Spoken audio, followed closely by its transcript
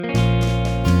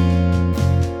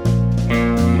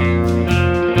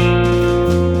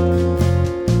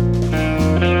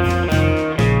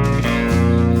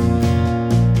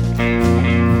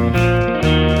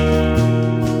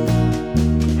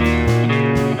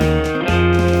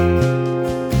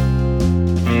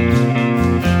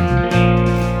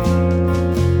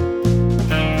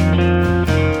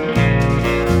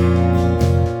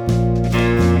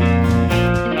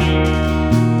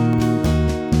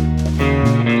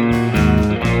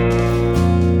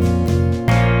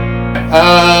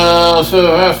so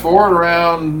fast forward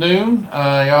around noon.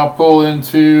 Y'all pull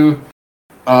into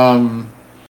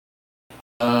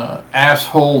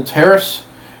Asshole Terrace,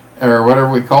 or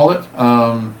whatever we call it.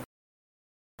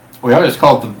 We always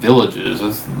call it the Villages.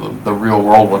 It's the real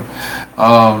world one.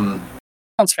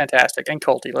 Sounds fantastic and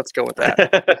culty. Let's go with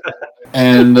that.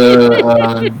 And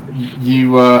and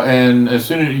as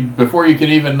soon as before you can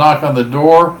even knock on the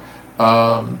door,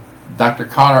 Dr.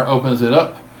 Connor opens it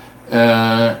up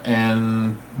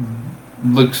and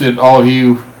looks at all of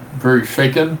you very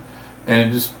shaken,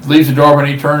 and just leaves the door when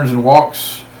he turns and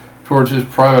walks towards his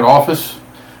private office.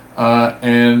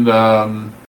 And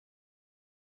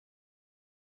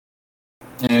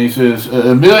he says,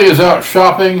 Amelia's out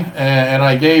shopping, and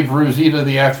I gave Rosita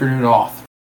the afternoon off.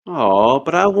 Oh,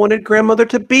 but I wanted grandmother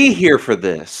to be here for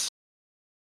this.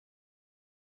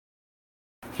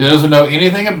 She doesn't know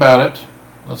anything about it.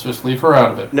 Let's just leave her out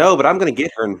of it. No, but I'm going to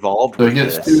get her involved with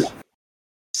this.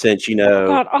 Since,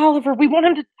 God, Oliver, we want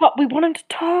him to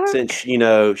talk. Since,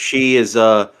 she is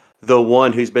the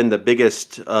one who's been the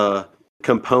biggest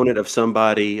component of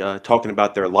somebody talking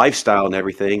about their lifestyle and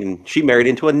everything, and she married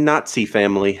into a Nazi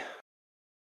family.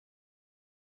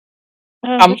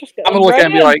 I'm gonna look at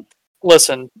him and be like,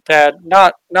 listen, Dad,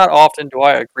 not often do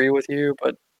I agree with you,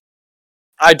 but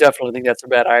I definitely think that's a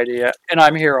bad idea, and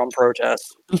I'm here on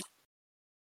protest.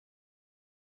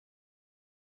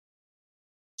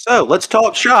 So, let's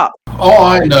talk shop. All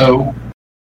I know,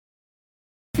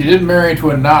 she didn't marry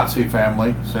into a Nazi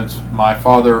family, since my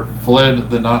father fled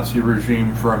the Nazi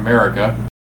regime for America.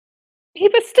 He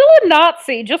was still a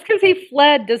Nazi. Just because he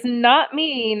fled does not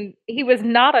mean he was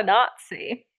not a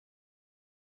Nazi.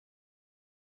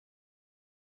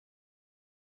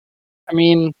 I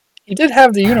mean, he did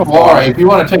have the uniform. Well, all right, if you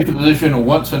want to take the position,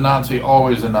 once a Nazi,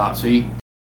 always a Nazi,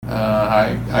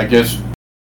 I guess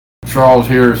Charles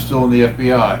here is still in the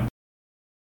FBI.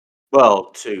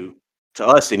 Well, to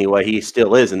us anyway, he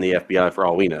still is in the FBI for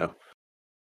all we know.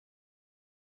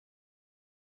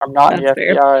 I'm not in the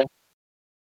FBI.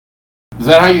 Is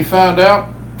that how you found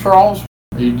out, Charles?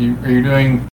 Are you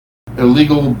doing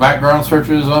illegal background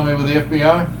searches on me with the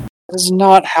FBI? This is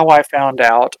not how I found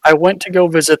out. I went to go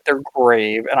visit their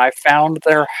grave, and I found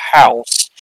their house,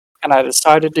 and I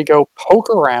decided to go poke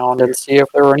around and see if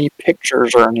there were any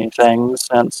pictures or anything,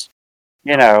 since,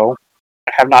 I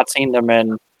have not seen them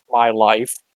in my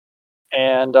life,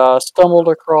 and stumbled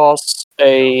across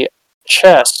a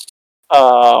chest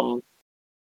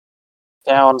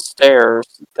downstairs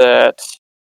that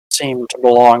seemed to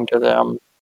belong to them.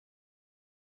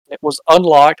 It was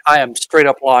unlocked. I am straight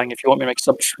up lying. If you want me to make a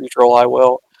subterfuge roll, I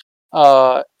will.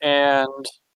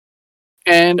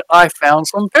 And I found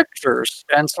some pictures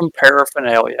and some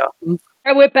paraphernalia.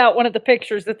 I whip out one of the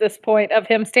pictures at this point of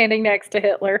him standing next to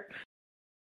Hitler.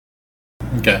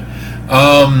 Okay.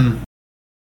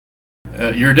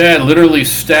 Your dad literally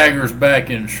staggers back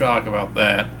in shock about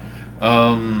that.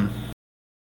 How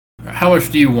much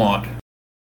do you want?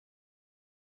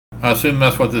 I assume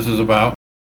that's what this is about.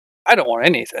 I don't want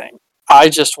anything. I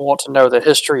just want to know the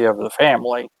history of the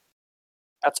family.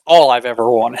 That's all I've ever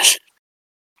wanted.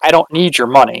 I don't need your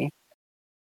money.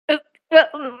 I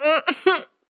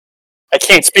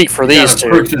can't speak for these two.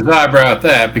 He perks his eyebrow at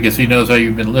that because he knows how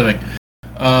you've been living.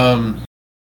 I'm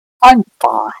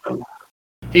fine.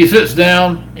 He sits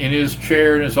down in his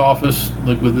chair in his office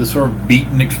with this sort of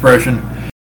beaten expression.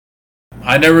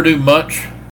 I never knew much.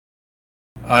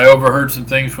 I overheard some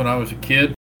things when I was a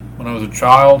kid, when I was a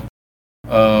child.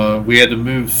 We had to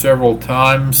move several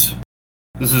times.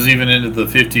 This is even into the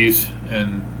 50s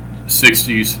and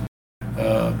 60s.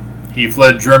 He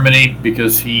fled Germany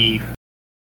because it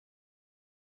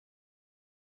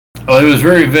was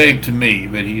very vague to me,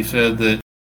 but he said that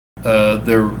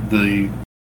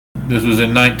this was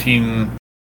in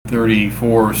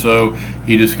 1934 or so.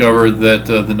 He discovered that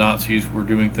the Nazis were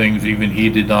doing things even he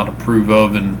did not approve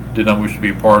of and did not wish to be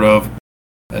a part of,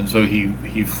 and so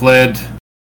he fled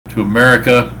to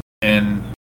America and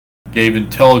gave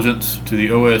intelligence to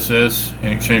the OSS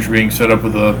in exchange for being set up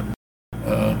with a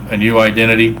new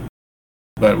identity.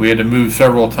 But we had to move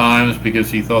several times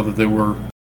because he thought that there were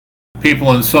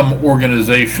people in some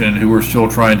organization who were still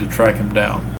trying to track him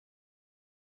down.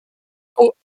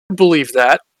 Oh, I believe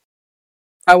that.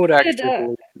 I would actually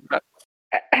believe that.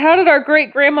 How did our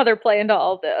great grandmother play into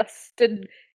all this? Did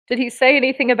he say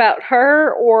anything about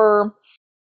her, or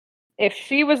if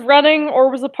she was running or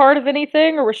was a part of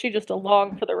anything, or was she just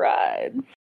along for the ride?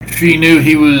 She knew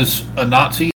he was a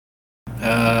Nazi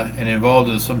and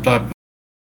involved in some type of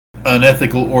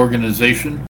unethical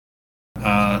organization.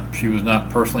 She was not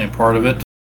personally a part of it.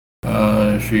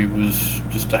 She was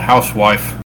just a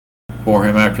housewife for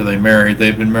him after they married.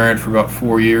 They've been married for about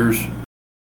 4 years.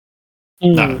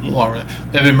 Not longer.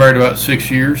 They've been married about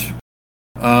 6 years.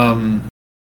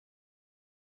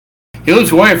 He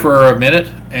looks away for a minute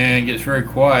and gets very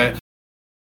quiet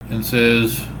and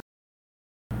says,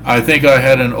 I think I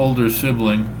had an older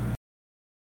sibling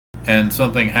and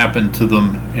something happened to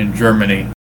them in Germany,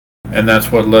 and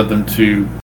that's what led them to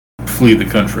flee the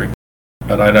country.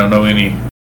 But I don't know any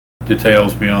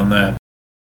details beyond that.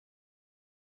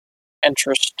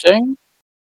 Interesting.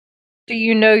 Do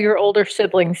you know your older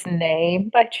sibling's name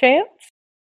by chance?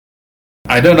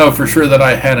 I don't know for sure that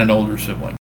I had an older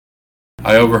sibling.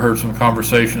 I overheard some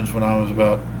conversations when I was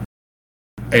about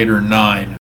 8 or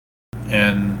 9,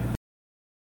 and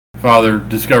Father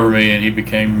discovered me and he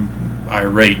became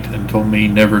irate and told me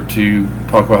never to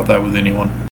talk about that with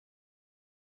anyone.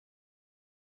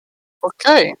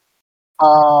 Okay.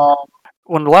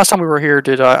 When the last time we were here,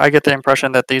 did I get the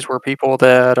impression that these were people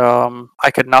that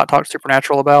I could not talk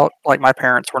supernatural about? Like my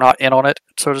parents were not in on it,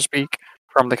 so to speak,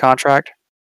 from the contract?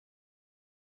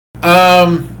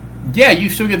 Yeah, you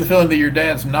still get the feeling that your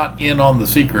dad's not in on the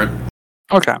secret.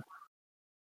 Okay.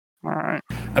 All right.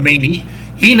 I mean,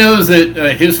 he knows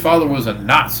that his father was a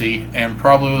Nazi and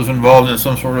probably was involved in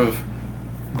some sort of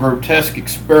grotesque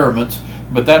experiments,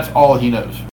 but that's all he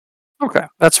knows. Okay,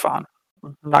 that's fine.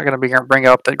 I'm not going to bring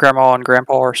up that Grandma and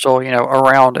Grandpa are still,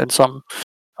 around in some.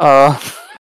 Oh,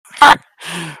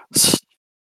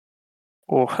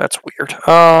 that's weird.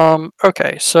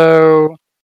 Okay, so.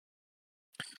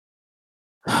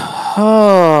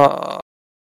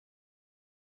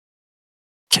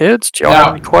 Kids, do y'all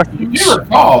have any questions? You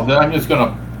recall that I'm just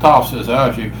going to toss this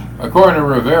out at you. According to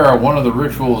Rivera, one of the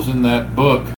rituals in that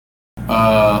book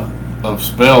of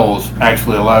spells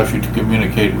actually allows you to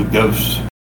communicate with ghosts.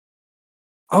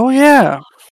 Oh, yeah.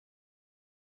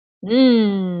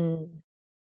 In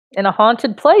a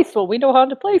haunted place. Well, we know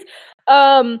haunted place.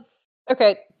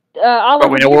 Okay. Oliver,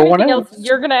 we do know you have where one anything else is.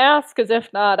 you're going to ask? Because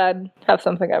if not, I'd have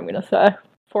something I'm going to say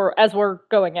as we're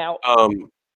going out.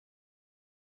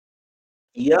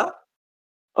 Yeah.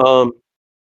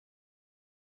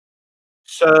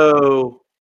 So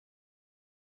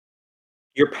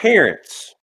your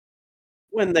parents,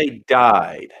 when they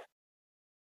died,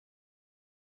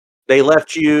 they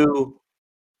left you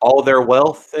all their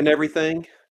wealth and everything?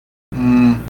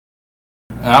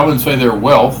 I wouldn't say their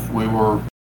wealth.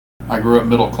 I grew up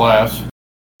middle class.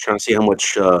 Trying to see how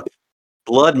much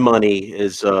blood money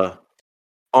is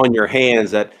on your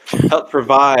hands that help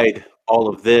provide all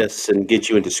of this and get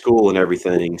you into school and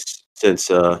everything. Since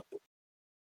Are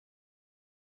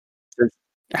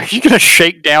you going to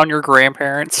shake down your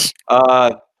grandparents?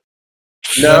 no,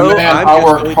 Man, I'm I just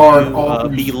worked going hard to all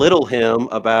through belittle him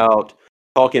about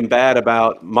talking bad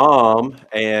about mom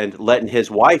and letting his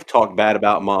wife talk bad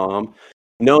about mom,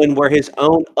 knowing where his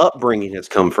own upbringing has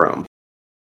come from.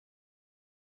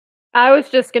 I was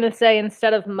just going to say,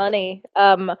 instead of money,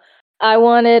 I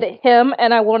wanted him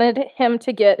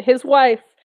to get his wife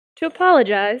to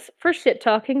apologize for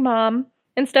shit-talking mom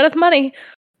instead of money,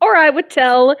 or I would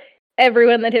tell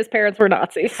everyone that his parents were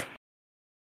Nazis.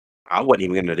 I wasn't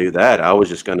even going to do that. I was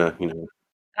just going to,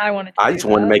 I just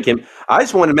wanted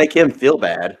to make him feel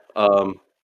bad,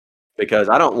 because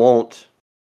I don't want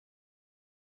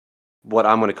what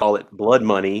I'm going to call it blood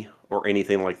money or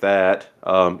anything like that.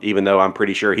 Even though I'm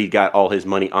pretty sure he got all his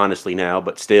money honestly now,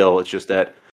 but still, it's just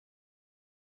that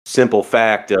simple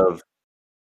fact of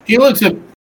He looks at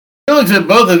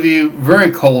both of you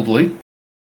very coldly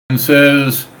and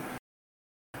says,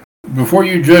 before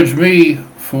you judge me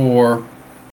for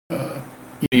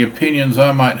any opinions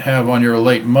I might have on your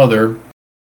late mother,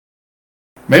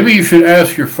 maybe you should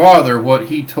ask your father what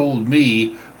he told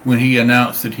me when he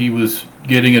announced that he was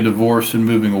getting a divorce and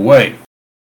moving away.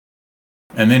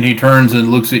 And then he turns and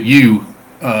looks at you,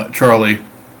 Charlie,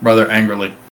 rather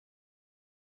angrily.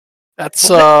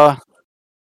 That's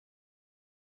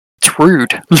it's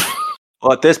rude.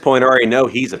 well, at this point, I already know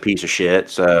he's a piece of shit.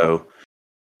 So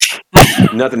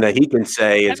nothing that he can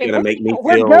say is going to make me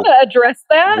We're feel gonna address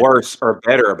that. worse or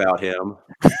better about him.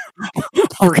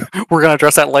 We're going to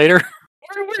address that later.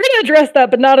 We're gonna address that,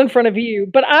 but not in front of you.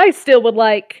 But I still would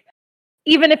like,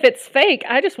 even if it's fake,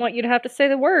 I just want you to have to say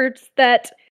the words that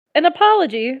an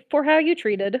apology for how you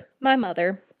treated my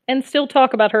mother, and still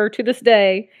talk about her to this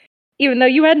day, even though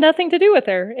you had nothing to do with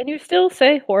her, and you still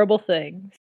say horrible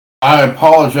things. I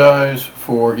apologize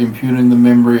for impugning the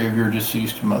memory of your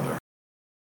deceased mother.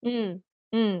 And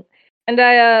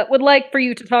I would like for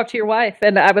you to talk to your wife,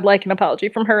 and I would like an apology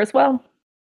from her as well.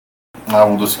 I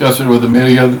will discuss it with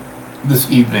Amelia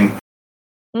this evening.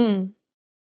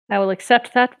 I will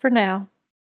accept that for now.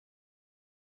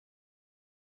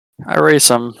 I raised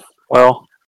some. Well,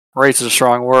 raised is a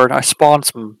strong word. I spawned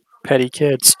some petty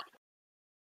kids.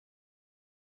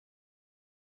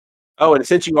 Oh, and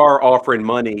since you are offering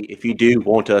money, if you do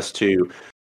want us to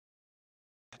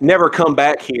never come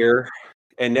back here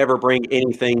and never bring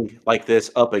anything like this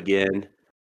up again,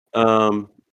 Alan,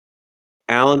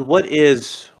 what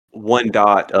is 1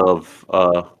 dot of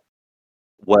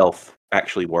wealth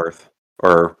actually worth,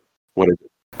 or what is it?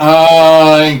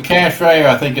 In cash value,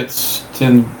 I think it's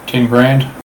 10 grand.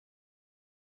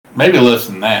 Maybe less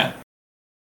than that.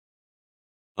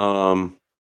 So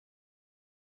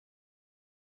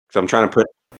I'm trying to put.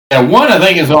 Yeah, one I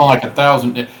think is on like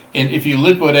 1,000. And if you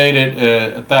liquidate it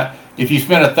at that, if you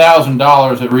spend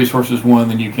 $1,000 at Resources One,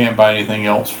 then you can't buy anything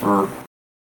else for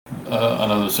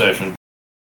another session.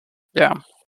 Yeah.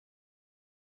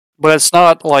 But it's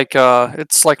not like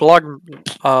it's like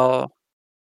it's not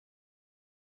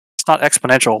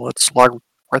exponential. It's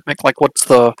logarithmic. Like what's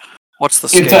the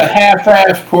scale? It's a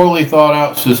half-assed, poorly thought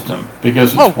out system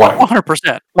because it's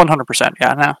 100%. 100%.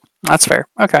 Yeah, no, that's fair.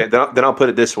 Okay. Then I'll put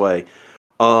it this way: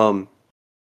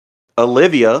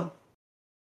 Olivia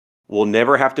will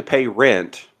never have to pay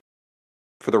rent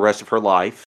for the rest of her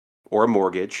life or a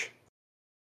mortgage.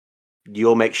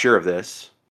 You'll make sure of this,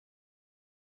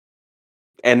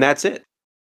 and that's it.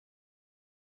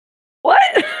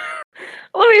 What?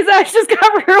 Louise Ash just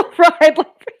got real pride.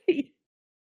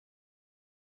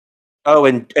 Oh,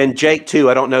 and Jake too.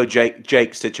 I don't know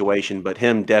Jake's situation, but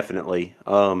him definitely.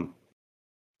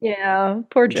 Yeah,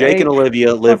 poor Jake. Jake and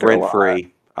Olivia live rent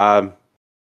free.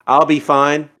 I'll be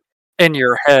fine in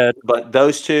your head, but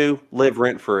those two live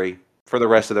rent free for the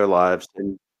rest of their lives.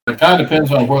 And it kind of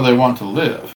depends on where they want to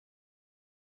live.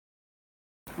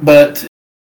 But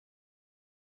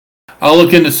I'll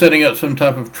look into setting up some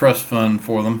type of trust fund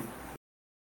for them.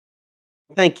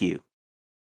 Thank you.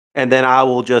 And then I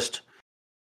will just,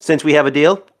 since we have a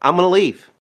deal, I'm going to leave.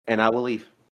 And I will leave.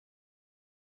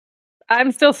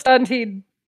 I'm still stunned he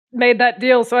made that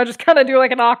deal, so I just kind of do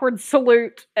like an awkward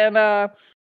salute and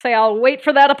say I'll wait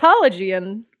for that apology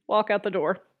and walk out the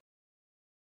door.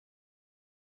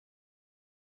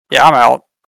 Yeah, I'm out.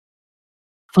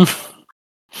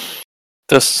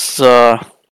 This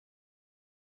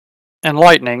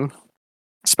enlightening,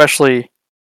 especially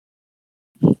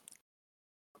you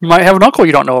might have an uncle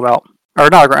you don't know about, or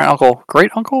not a grand uncle,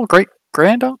 great uncle, great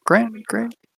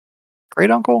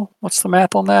uncle. What's the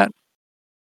math on that?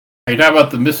 Are you talking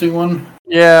about the missing one?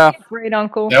 Yeah, great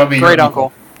uncle. That would be great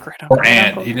uncle. Great uncle. Or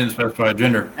aunt. He didn't specify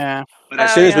gender. Yeah. But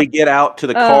as soon as we get out to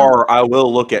the car, I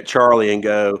will look at Charlie and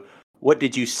go, "What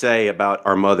did you say about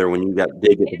our mother when you got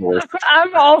big at divorce?"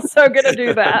 I'm also going to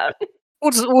do that.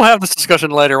 We'll have this discussion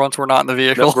later once we're not in the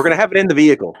vehicle. No, we're going to have it in the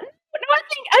vehicle. No,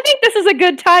 I think this is a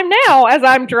good time now as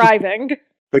I'm driving.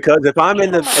 Because if I'm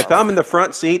in the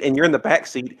front seat and you're in the back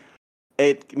seat,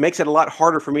 it makes it a lot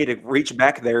harder for me to reach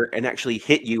back there and actually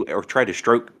hit you or try to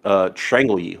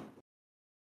strangle you.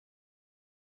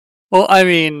 Well, I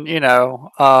mean, your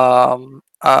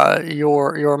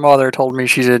mother told me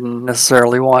she didn't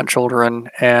necessarily want children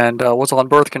and was on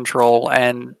birth control,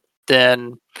 and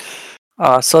then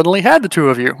suddenly had the two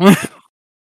of you.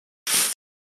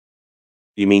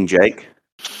 You mean Jake,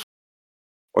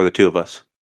 or the two of us?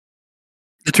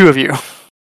 The two of you.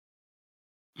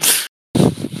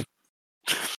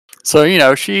 So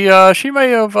she may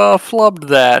have flubbed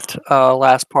that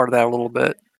last part of that a little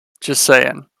bit. Just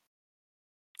saying.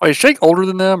 Wait, is Jake older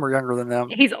than them or younger than them?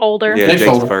 He's older. Yeah, Jake's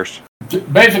older. First.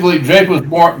 Basically, Jake was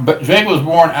born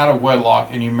out of wedlock,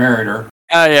 and he married her.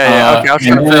 Oh yeah. Okay, I was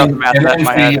trying to figure out the math and in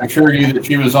my then she head. assured you that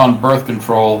she was on birth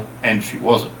control, and she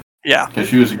wasn't. Yeah, because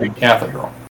she was a good Catholic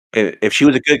girl. If she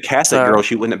was a good Catholic girl,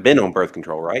 she wouldn't have been on birth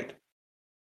control, right?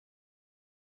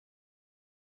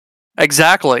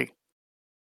 Exactly.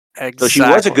 So she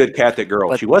was a good Catholic girl.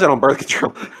 But she wasn't on birth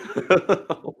control.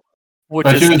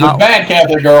 But she was a bad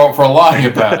Catholic girl for lying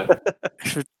about it.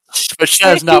 But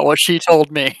that's not what she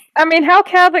told me. I mean, how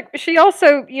Catholic? She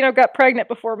also, got pregnant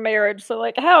before marriage. So,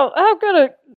 like, how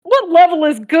good? What level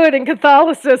is good in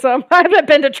Catholicism? I haven't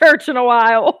been to church in a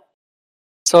while.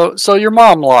 So your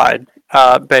mom lied,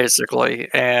 basically,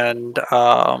 and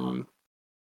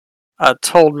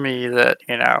told me that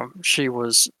she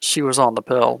was on the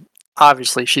pill.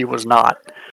 Obviously, she was not,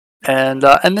 and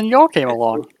then y'all came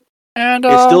along. And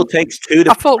it still takes two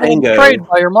to I felt tango. betrayed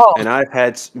by your mom. And I've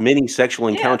had many sexual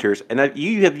encounters, and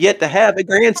you have yet to have a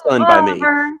grandson by me.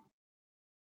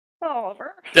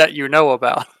 Oliver. That you know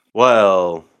about.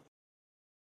 Well,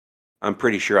 I'm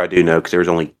pretty sure I do know because there was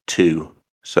only 2.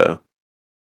 So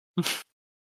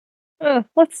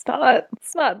let's not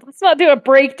do a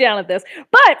breakdown of this.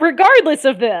 But regardless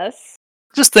of this,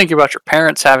 Just think about your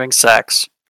parents having sex.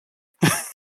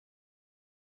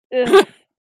 Ugh.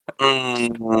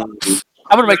 I'm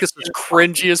gonna make this as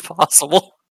cringy as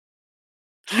possible.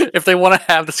 If they want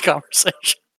to have this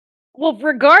conversation. Well,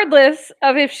 regardless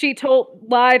of if she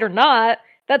lied or not,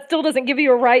 that still doesn't give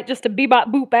you a right just to bebop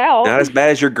boop out. Not as bad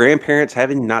as your grandparents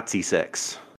having Nazi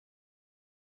sex.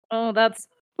 Oh, that's.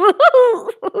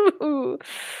 Ooh.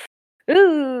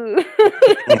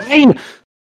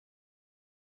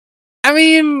 I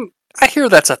mean, I hear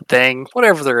that's a thing.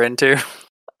 Whatever they're into.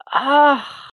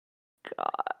 Ah, God.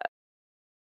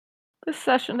 This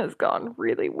session has gone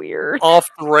really weird. Off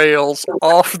the rails.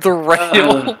 Off the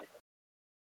rail.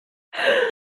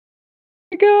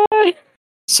 God.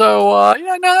 So,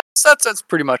 yeah, no, that's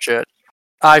pretty much it.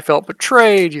 I felt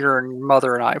betrayed. Your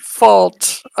mother and I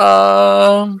fought.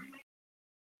 And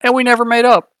we never made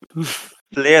up.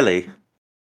 Clearly.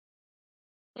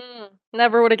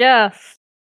 Never would have guessed.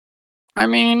 I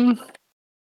mean,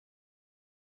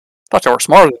 thought you were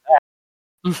smarter than that.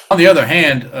 On the other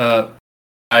hand,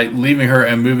 by leaving her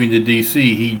and moving to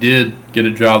D.C., he did get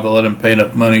a job that let him pay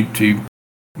enough money to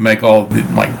make all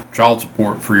the child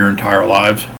support for your entire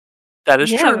lives. That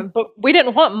is true. But we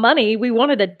didn't want money. We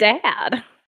wanted a dad.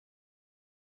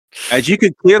 As you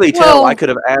could clearly tell, I could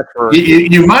have asked for.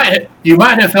 You might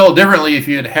have felt differently if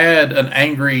you had had an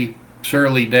angry,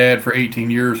 surly dad for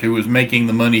 18 years who was making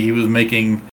the money he was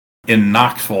making in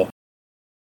Knoxville.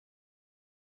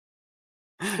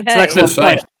 Excellent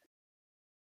point.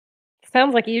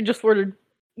 Sounds like you just were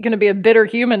going to be a bitter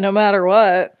human no matter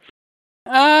what.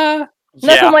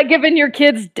 Nothing like giving your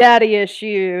kids daddy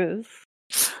issues.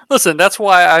 Listen, that's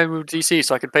why I moved to DC,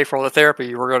 so I could pay for all the therapy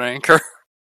you were going to incur.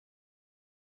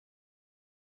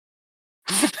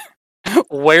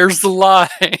 Where's the lie?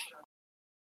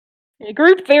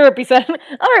 Group therapy session.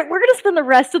 All right, we're going to spend the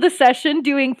rest of the session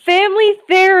doing family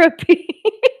therapy.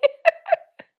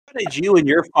 How did you and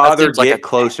your father get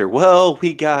closer? Well,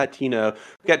 we got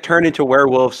turned into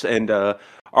werewolves, and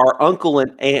our uncle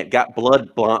and aunt got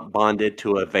blood bonded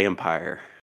to a vampire.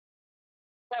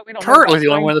 No, we don't Currently the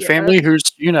only one in the family who's,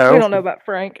 We don't know about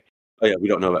Frank. Oh, yeah, we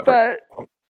don't know about Frank.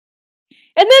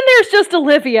 And then there's just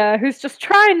Olivia, who's just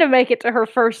trying to make it to her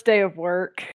first day of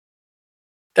work.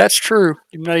 That's true.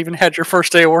 You've not even had your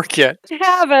first day of work yet. I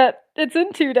haven't. It's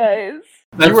in 2 days.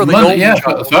 That's Monday, yeah.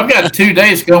 So I've got 2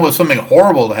 days going with something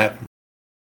horrible to happen.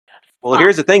 Well,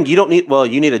 here's the thing. You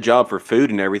need a job for food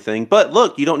and everything. But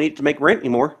look, you don't need to make rent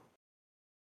anymore.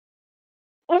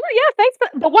 Well, yeah, thanks.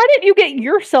 But why didn't you get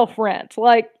yourself rent?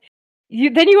 Then you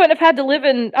wouldn't have had to live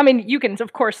in... I mean, you can,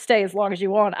 of course, stay as long as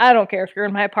you want. I don't care if you're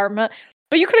in my apartment.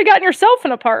 But you could have gotten yourself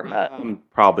an apartment. I'm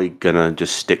probably going to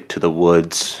just stick to the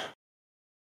woods.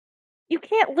 You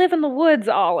can't live in the woods,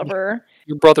 Oliver.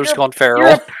 Your brother's gone feral.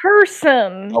 You're a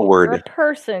person. A word. You're a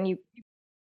person. You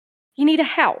need a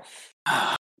house.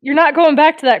 You're not going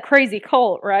back to that crazy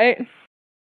cult, right?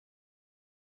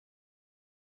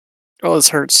 Oh, this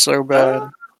hurts so bad.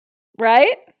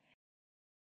 Right?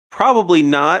 Probably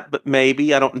not, but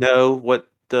maybe. I don't know what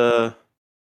the...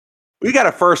 We got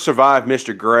to first survive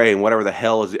Mr. Gray and whatever the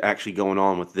hell is actually going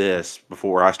on with this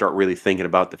before I start really thinking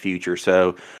about the future.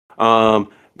 So,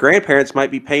 grandparents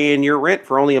might be paying your rent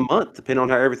for only a month, depending on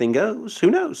how everything goes. Who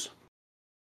knows?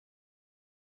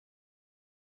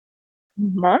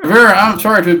 Vera, I'm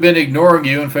sorry to have been ignoring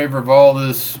you in favor of all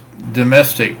this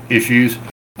domestic issues.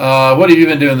 What have you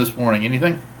been doing this morning?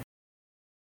 Anything?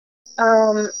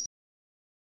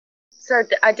 So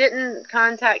I didn't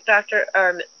contact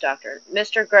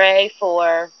Mr. Gray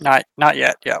for Not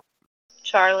yet. Yeah.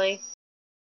 Charlie.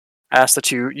 I asked that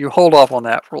you hold off on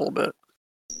that for a little bit.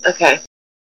 Okay.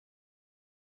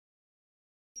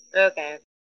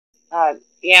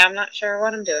 Yeah, I'm not sure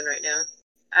what I'm doing right now.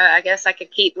 I guess I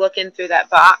could keep looking through that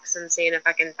box and seeing if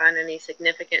I can find any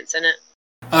significance in it.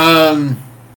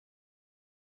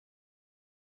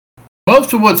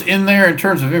 Most of what's in there in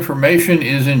terms of information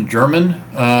is in German.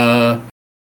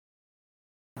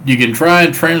 You can try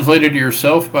and translate it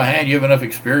yourself by hand. You have enough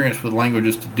experience with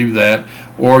languages to do that.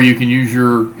 Or you can use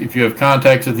if you have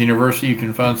contacts at the university, you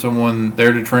can find someone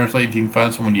there to translate. You can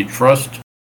find someone you trust.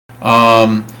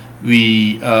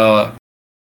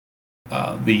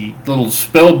 The little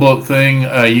spell book thing,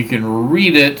 you can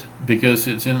read it because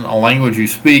it's in a language you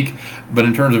speak, but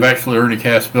in terms of actually learning to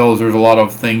cast spells, there's a lot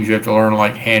of things you have to learn,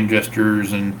 like hand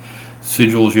gestures and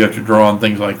sigils you have to draw and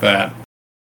things like that.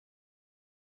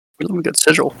 Really good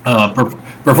sigil.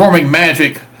 Performing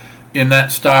magic in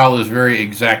that style is very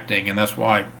exacting, and that's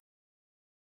why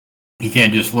you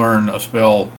can't just learn a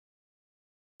spell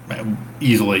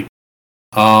easily.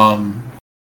 I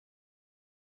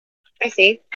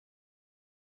see.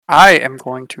 I am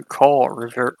going to call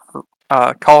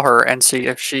her and see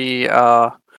if she.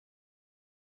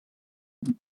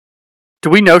 Do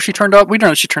we know she turned up? We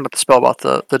know she turned up the spell about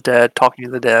the dead, talking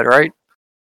to the dead, right?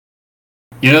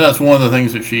 You know, that's one of the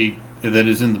things that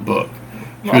is in the book.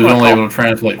 She I'm was gonna only call. able to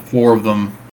translate 4 of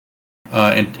them,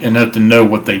 and enough to know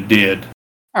what they did.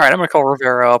 All right, I'm gonna call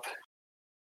Rivera up.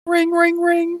 Ring, ring,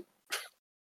 ring.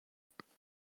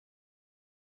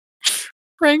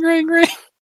 Ring, ring, ring.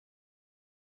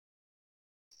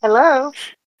 Hello.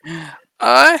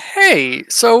 Hey,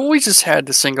 so we just had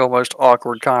the single most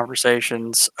awkward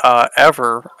conversations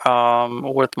ever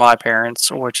with my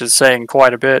parents, which is saying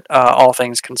quite a bit, all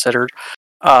things considered,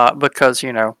 because,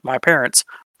 my parents.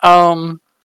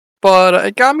 But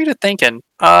it got me to thinking.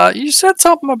 You said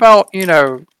something about,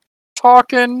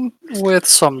 talking with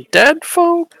some dead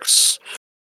folks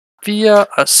via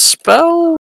a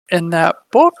spell in that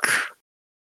book.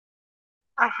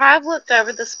 I have looked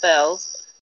over the spells,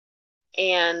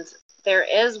 and there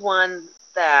is one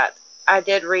that I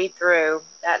did read through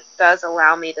that does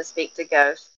allow me to speak to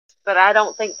ghosts, but I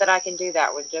don't think that I can do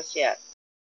that one just yet.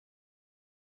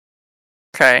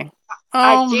 Okay.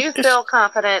 I do feel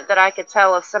confident that I could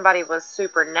tell if somebody was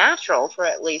supernatural for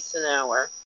at least an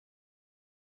hour.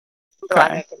 I feel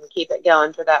like I can keep it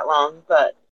going for that long,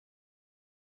 but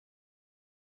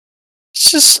It's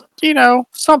just,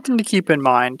 something to keep in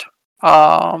mind.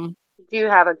 do you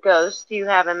have a ghost you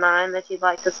have in mind that you'd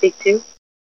like to speak to?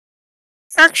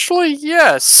 Actually,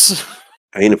 yes.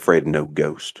 I ain't afraid of no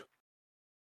ghost.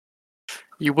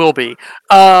 You will be.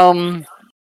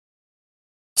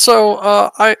 So,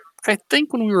 I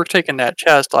think when we were taking that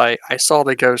test, I saw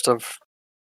the ghost of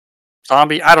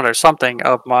zombie. I don't know, something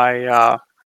of my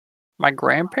my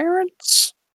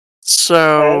grandparents.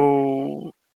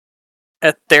 So,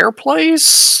 at their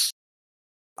place,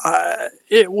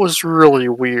 it was really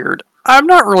weird. I'm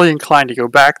not really inclined to go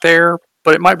back there,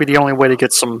 but it might be the only way to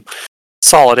get some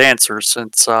solid answers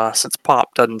since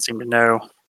Pop doesn't seem to know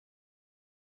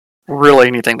really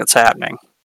anything that's happening.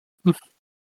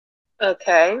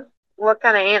 Okay. What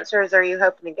kind of answers are you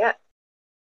hoping to get?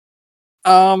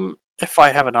 If I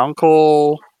have an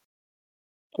uncle,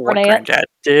 what granddad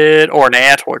did, or an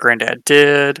aunt, what granddad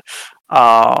did,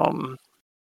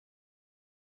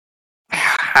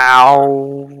 how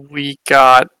we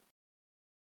got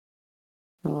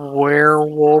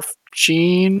werewolf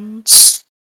genes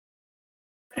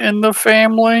in the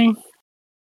family,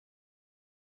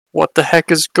 what the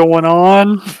heck is going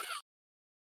on,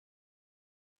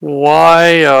 why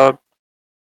a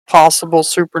possible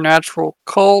supernatural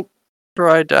cult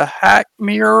tried to hack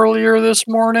me earlier this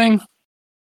morning.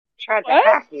 Tried to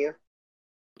hack you.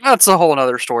 That's a whole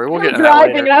other story. We'll get into that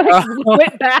driving, later. and I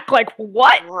went back like,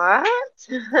 what? What?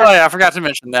 Oh yeah, I forgot to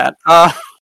mention that.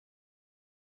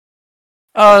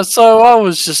 So I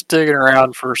was just digging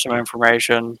around for some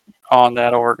information on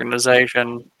that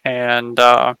organization, and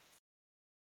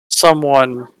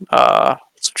someone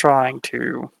was trying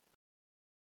to,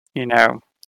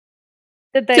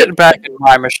 Did get back in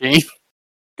my machine.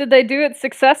 Did they do it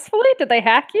successfully? Did they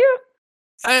hack you?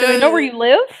 Do they know where you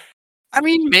live? I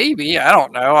mean, maybe. I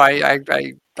don't know. I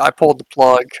pulled the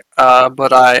plug,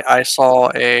 but I saw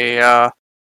an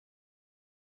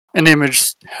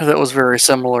image that was very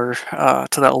similar to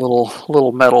that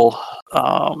little medal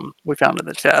we found in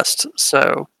the chest.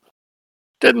 So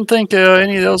didn't think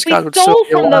any of those guys would still stole be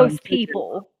from alive. those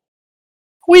people.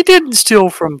 We didn't steal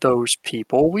from those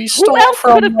people. We Who stole else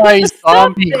could from have my put the stuff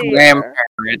zombie there?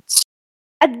 grandparents.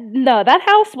 No, that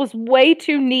house was way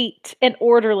too neat and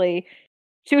orderly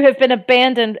to have been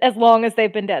abandoned as long as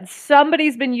they've been dead.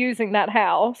 Somebody's been using that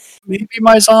house. Maybe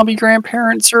my zombie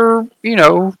grandparents are,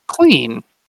 clean.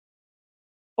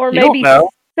 Or You don't maybe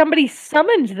know. somebody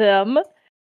summoned them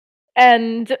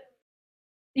and,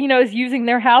 is using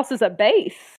their house as a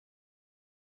base.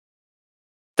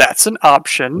 That's an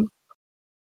option.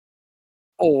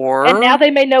 Or... And now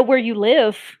they may know where you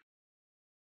live.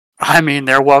 I mean,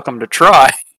 they're welcome to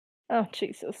try. Oh,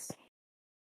 Jesus.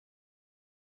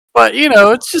 But,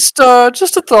 it's just a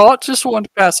thought. Just wanted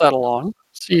to pass that along.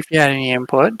 See if you had any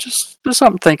input. Just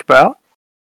something to think about.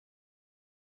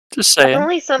 Just saying.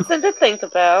 Only something to think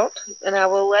about, and I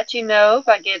will let you know if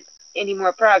I get any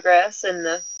more progress in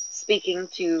the speaking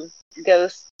to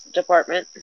ghost department.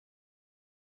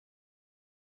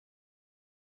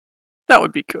 That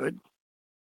would be good.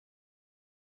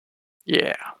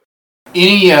 Yeah.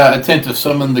 Any attempt to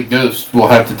summon the ghost will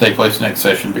have to take place next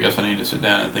session because I need to sit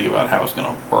down and think about how it's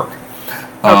going to work.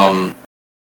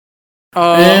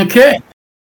 Okay.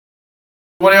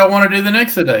 What do y'all want to do the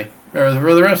next day? Or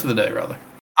the rest of the day, rather?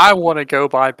 I want to go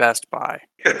by Best Buy.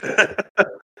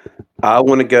 I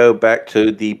want to go back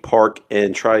to the park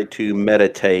and try to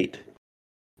meditate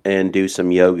and do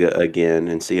some yoga again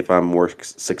and see if I'm more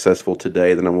successful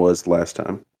today than I was last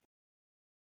time.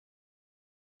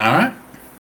 All right.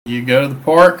 You go to the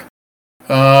park.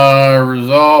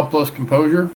 Resolve plus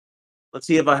composure. Let's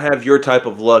see if I have your type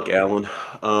of luck, Alan.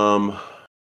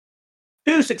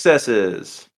 2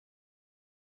 successes.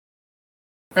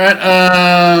 All right.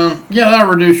 Yeah,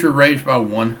 that'll reduce your rage by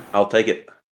 1. I'll take it.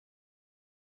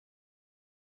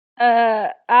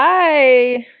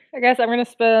 I guess I'm gonna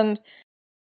spend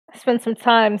some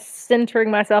time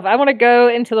centering myself. I want to go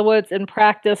into the woods and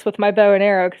practice with my bow and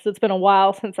arrow because it's been a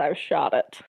while since I've shot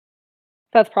it.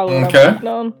 That's probably what I'm working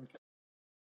on.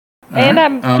 And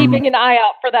I'm keeping an eye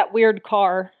out for that weird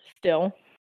car still.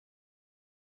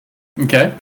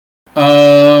 Okay.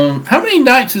 How many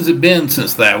nights has it been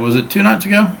since that? Was it 2 nights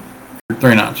ago? Or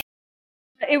 3 nights?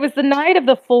 It was the night of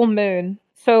the full moon.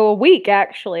 So a week,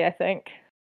 actually, I think.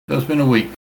 So it's been a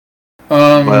week.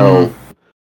 Well,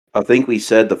 I think we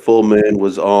said the full moon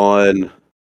was on...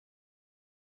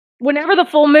 Whenever the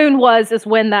full moon was, is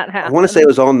when that happened. I want to say it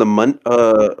was on the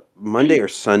Monday or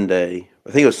Sunday.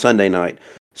 I think it was Sunday night.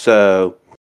 So...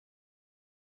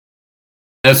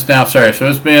 That's now, sorry. So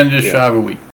it's been just shy of a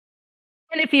week.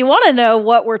 And if you want to know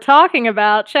what we're talking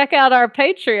about, check out our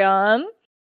Patreon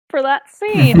for that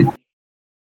scene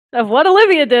of what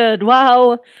Olivia did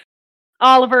while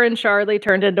Oliver and Charlie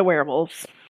turned into werewolves.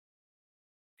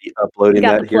 Uploading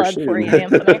that here soon. For you,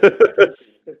 Anthony.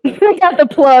 I got the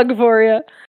plug for you.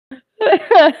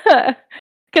 Because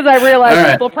I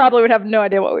realized people probably would have no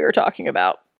idea what we were talking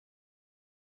about.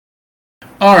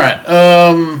 All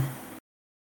right.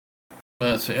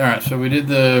 Let's see. All right. So we did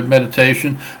the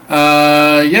meditation.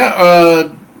 Well,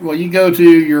 you go to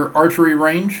your archery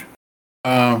range,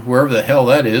 wherever the hell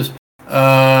that is,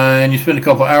 and you spend a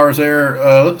couple hours there.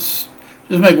 Let's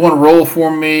just make one roll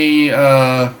for me.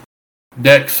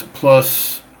 Dex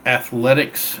plus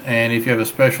athletics, and if you have a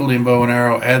specialty in bow and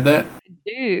arrow, add that. I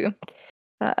do.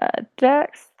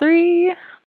 Dex 3,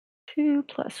 2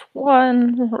 plus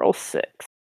 1, roll 6.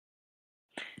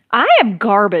 I am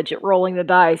garbage at rolling the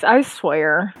dice, I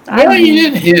swear. Well, you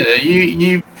didn't hit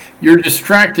it. You're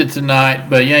distracted tonight,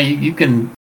 but yeah, you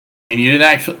can. And you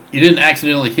didn't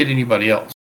accidentally hit anybody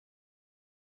else.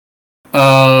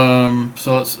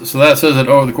 So that says that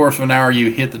over the course of an hour, you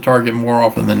hit the target more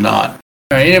often than not.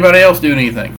 All right, anybody else doing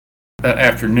anything that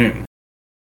afternoon?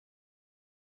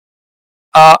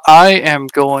 I am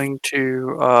going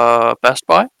to Best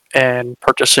Buy and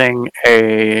purchasing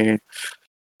a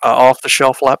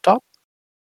off-the-shelf laptop,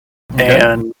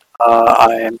 and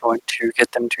I am going to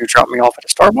get them to drop me off at a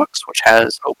Starbucks, which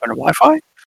has open Wi-Fi,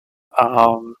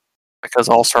 because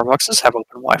all Starbucks have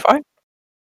open Wi-Fi,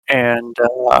 and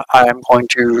I am going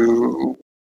to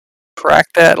crack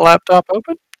that laptop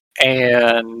open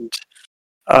and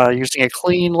using a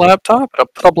clean laptop at a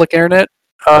public internet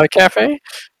cafe,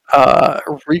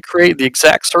 recreate the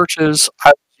exact searches I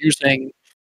was using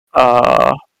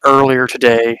earlier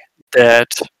today that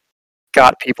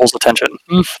got people's attention.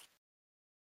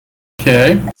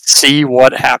 Okay. See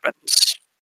what happens.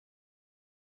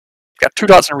 Got 2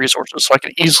 dozen resources, so I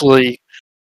can easily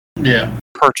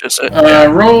purchase it.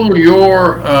 Roll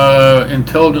your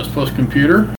intelligence plus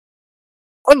computer.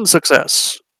 1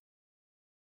 success.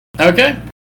 Okay.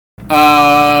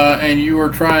 And you were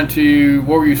trying to...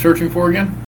 What were you searching for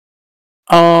again?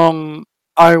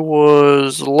 I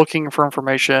was looking for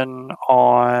information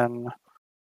on,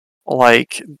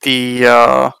 like,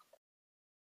 the...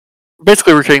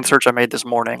 basically recreating the search I made this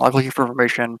morning. Like, looking for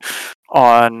information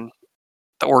on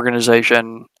the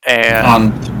organization and...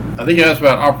 I think you asked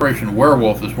about Operation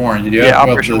Werewolf this morning. Did you ask about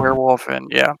Operation Werewolf, and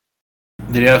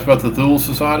Did you ask about the Thule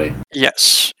Society?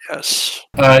 Yes.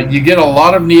 You get a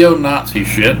lot of neo-Nazi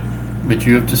shit, but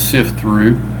you have to sift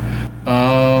through.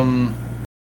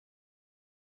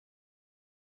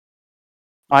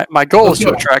 My goal is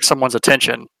to attract someone's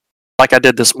attention, like I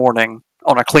did this morning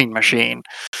on a clean machine,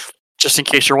 just in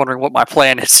case you're wondering what my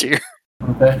plan is here.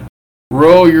 Okay.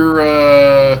 Roll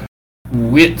your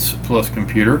wits plus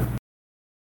computer.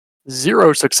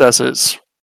 0 successes.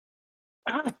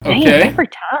 Oh, damn, every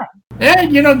time. Yeah,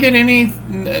 you don't get any...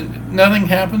 nothing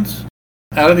happens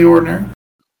out of the ordinary.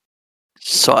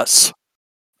 Sus.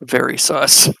 Very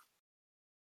sus.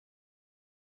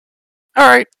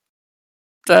 Alright.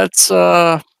 That's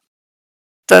it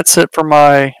for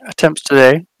my attempts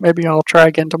today. Maybe I'll try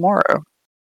again tomorrow.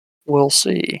 We'll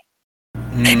see.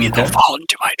 Maybe they'll fall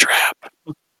into my trap.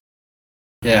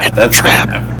 Yeah, that's a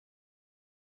trap.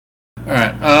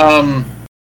 Alright,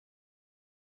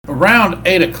 around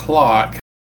 8 o'clock,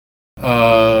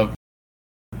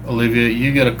 Olivia,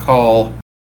 you get a call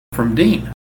from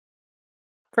Dean.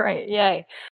 Great, yay.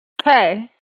 Okay.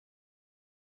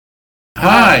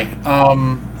 Hi.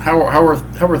 How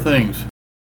are things?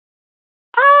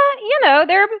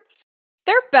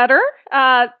 They're better.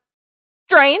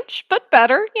 Strange, but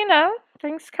better,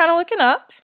 Things kind of looking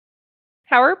up.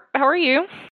 How are you?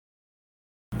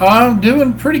 I'm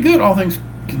doing pretty good, all things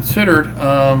considered.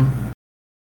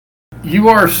 You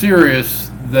are serious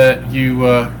that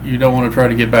you don't want to try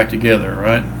to get back together,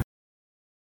 right?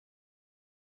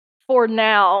 For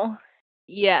now,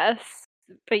 yes.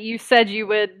 But you said you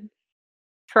would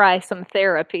try some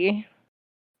therapy.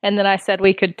 And then I said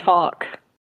we could talk.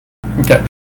 Okay.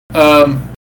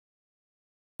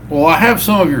 Well, I have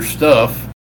some of your stuff.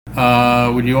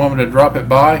 Would you want me to drop it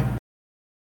by?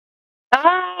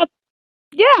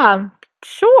 Yeah,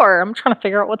 sure. I'm trying to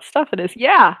figure out what stuff it is.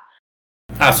 Yeah.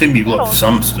 I assume you've left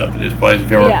some stuff at this place.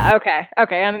 If you Yeah, okay.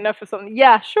 Okay, I don't know for something.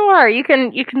 Yeah, sure. You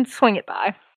can swing it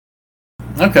by.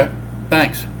 Okay.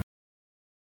 Thanks.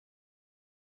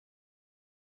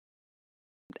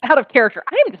 Out of character.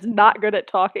 I am just not good at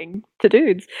talking to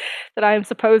dudes that I am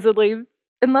supposedly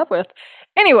in love with.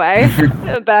 Anyway,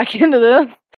 back into this.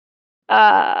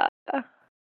 All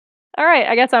right,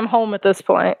 I guess I'm home at this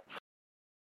point.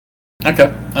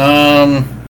 Okay.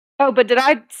 Oh, but did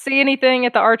I see anything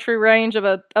at the archery range of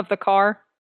the car?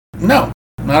 No,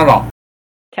 not at all.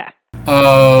 Okay.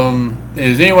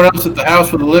 Is anyone else at the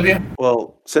house with Olivia?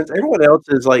 Well, since everyone else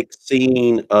is like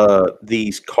seeing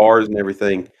these cars and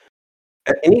everything,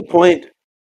 at any point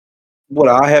would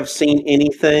I have seen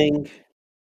anything?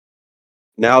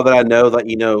 Now that I know that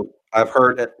I've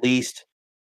heard at least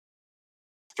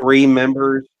 3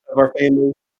 members of our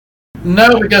family.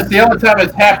 No, because the only time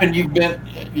it's happened,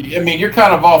 you're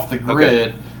kind of off the grid.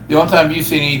 Okay. The only time you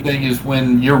see anything is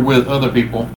when you're with other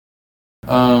people.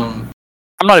 I'm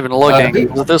not even looking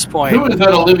at this point. Who was at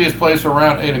Olivia's place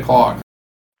around 8 o'clock?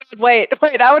 Wait,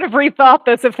 I would have rethought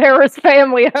this if there was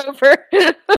family over.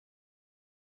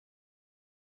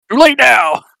 Too late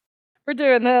now. We're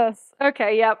doing this.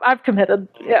 Okay, yep, I've committed.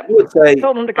 Yep. I would say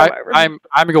told him to come over. I'm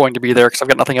going to be there because I've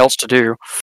got nothing else to do.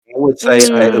 I would say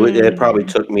it probably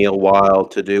took me a while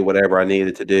to do whatever I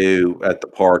needed to do at the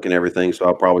park and everything, so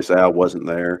I'll probably say I wasn't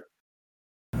there.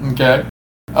 Okay.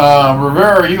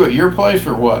 Rivera, are you at your place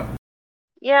or what?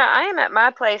 Yeah, I am at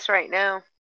my place right now.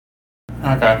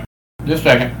 Okay. Just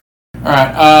checking. All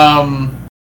right.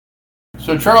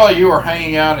 So, Charlie, you are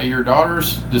hanging out at your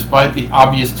daughter's despite the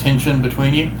obvious tension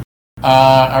between you.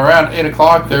 Around 8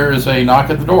 o'clock, there is a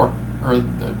knock at the door, or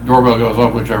the doorbell goes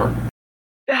off, whichever.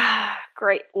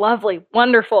 Great, lovely,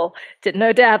 wonderful. Didn't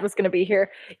know Dad was going to be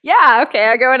here. Yeah, okay,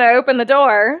 I go and I open the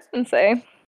door and say,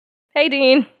 "Hey,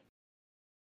 Dean."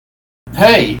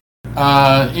 Hey.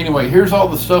 Anyway, here's all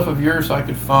the stuff of yours I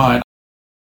could find.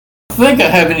 I don't think I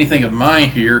have anything of mine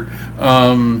here.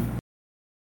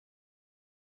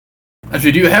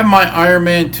 Actually, do you have my Iron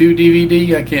Man 2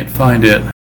 DVD? I can't find it.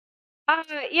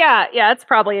 Yeah, it's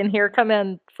probably in here. Come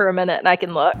in for a minute and I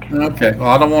can look. Okay, well,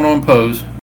 I don't want to impose.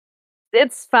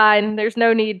 It's fine. There's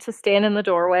no need to stand in the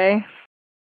doorway.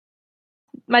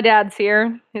 My dad's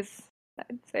here. I'd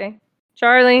say,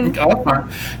 Charlie. Okay, fine.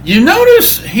 You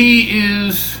notice he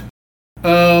is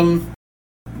a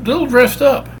little dressed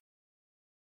up.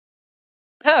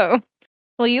 Oh,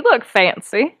 well, you look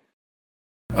fancy.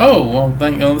 Oh, well,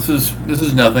 this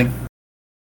is nothing.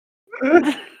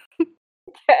 Okay.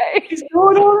 He's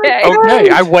going on. Okay,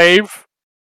 I wave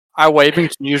and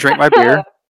continue to drink my beer.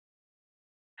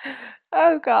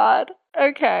 Oh God.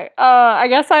 Okay. I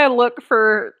guess I look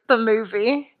for the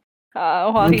movie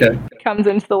while he comes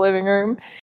into the living room.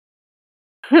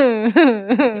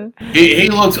 He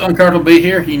looks uncomfortable to be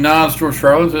here. He nods towards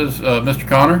Charlotte, says, "Mr.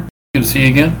 Connor, good to see you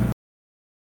again."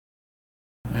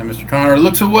 And Mr. Connor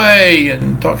looks away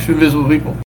and talks to invisible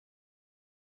people.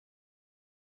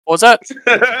 What's that?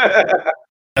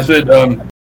 I said,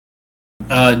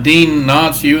 Dean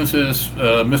nods to you and says,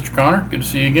 "Mr. Connor, good to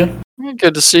see you again."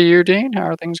 Good to see you, Dean. How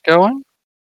are things going?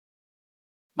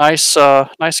 Nice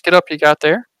get up you got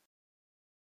there.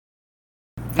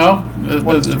 Oh,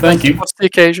 thank you. What's the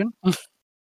occasion?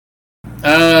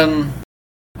 I'm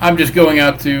just going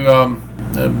out to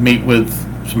meet with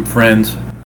some friends.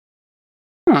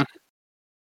 Kind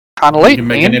of late. You can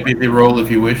make an empathy roll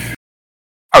if you wish.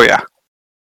 Oh yeah.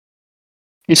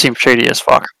 You seem shady as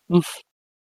fuck.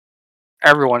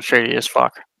 Everyone's shady as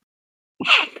fuck.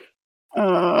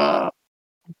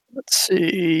 Let's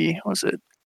see. What's it?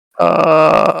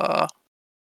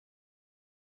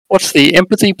 What's the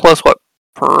empathy plus what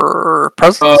per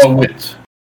presence? Wits.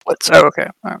 Wits. Oh, okay.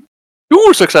 All right.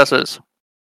 2 successes.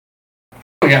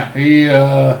 Yeah, he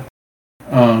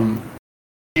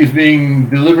He was being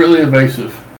deliberately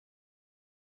evasive.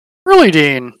 Really,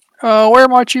 Dean? Where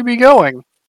might you be going?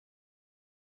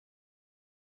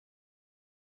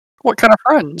 What kind of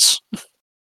friends?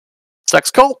 Sex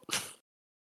cult?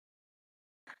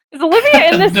 Is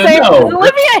Olivia in this No, same? Does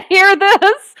Olivia hear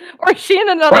this, or is she in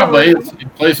another Probably. room? The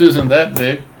place isn't that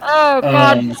big. Oh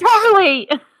God, Charlie!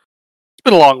 It's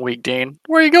been a long week, Dean.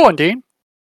 Where are you going, Dean?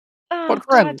 Oh What God,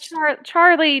 friends?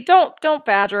 Charlie, don't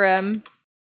badger him.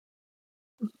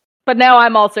 But now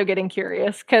I'm also getting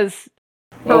curious because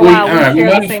for a while we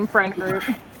share the same friend group.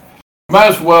 Might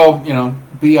as well,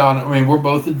 be on. I mean, we're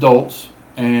both adults,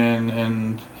 and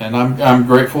I'm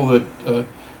grateful that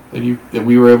that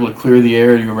we were able to clear the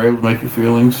air. You were able to make your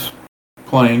feelings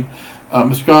plain.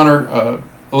 Mr. Connor,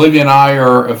 Olivia and I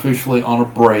are officially on a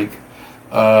break,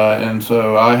 and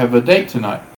so I have a date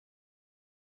tonight.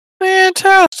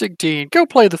 Fantastic, Dean. Go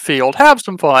play the field. Have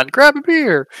some fun. Grab a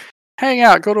beer. Hang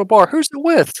out. Go to a bar. Who's it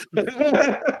with?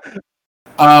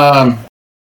 I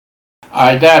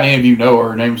doubt any of you know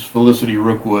her. Her name's Felicity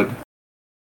Rookwood.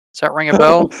 Does that ring a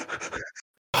bell?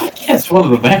 Yeah, it's one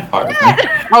of the vampires. Man.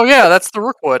 Oh yeah, that's the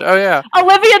Rookwood. Oh yeah.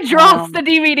 Olivia drops the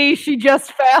DVD she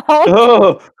just found.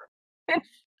 Oh,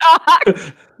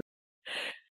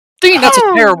 Dean, that's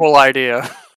a terrible idea.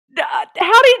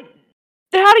 How do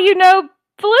you know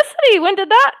Felicity? When did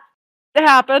that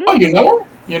happen? Oh, you know her?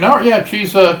 You know her? Yeah,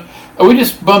 she's we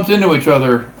just bumped into each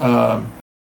other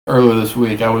earlier this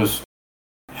week. I was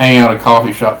hanging out at a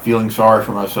coffee shop feeling sorry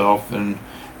for myself, and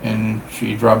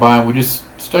she dropped by and we just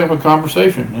struck up a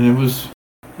conversation, and it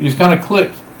just kind of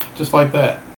clicked just like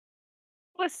that.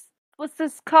 What's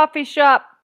this coffee shop?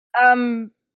 It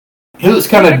was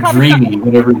kind of dreamy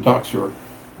whenever he talks to her.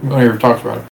 Whenever he talks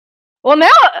about her. Well,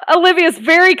 now Olivia's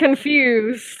very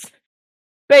confused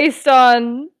based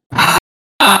on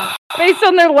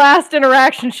their last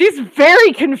interaction. She's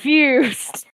very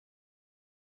confused.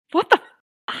 What the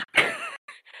fuck?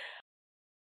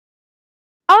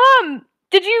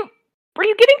 Were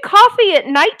you getting coffee at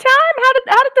nighttime?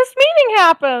 How did this meeting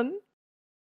happen?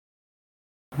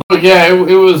 Well, yeah,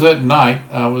 it was at night.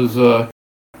 I was like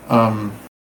I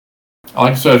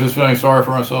said, I was just feeling sorry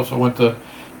for myself, so I went to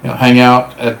hang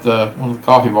out at one of the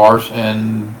coffee bars,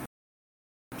 and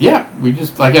yeah, we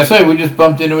just, like I said, we just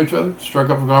bumped into each other, struck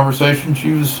up a conversation.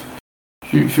 She was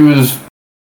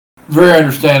very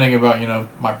understanding about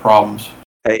my problems.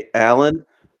 hey, Alan.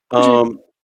 Tell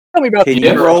me about Can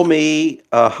you roll me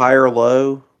a high or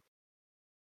low?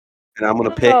 And I'm going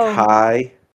to pick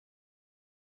high.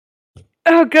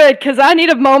 Oh, good, because I need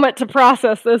a moment to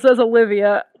process this as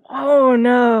Olivia. Oh,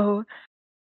 no.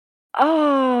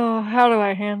 Oh, how do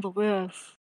I handle this?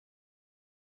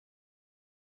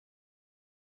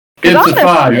 It's a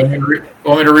 5. You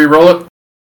want me to re-roll it?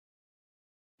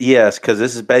 Yes, because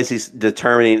this is basically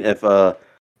determining if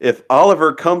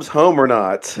Oliver comes home or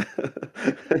not.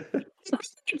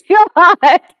 God.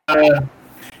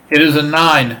 It is a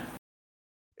 9.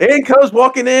 In comes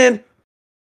walking in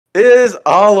is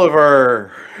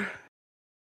Oliver.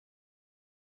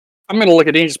 I'm going to look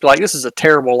at Dean and just be like, this is a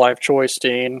terrible life choice,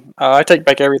 Dean. I take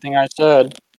back everything I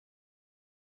said.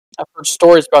 I've heard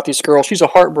stories about these girls. She's a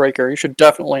heartbreaker. You should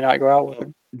definitely not go out with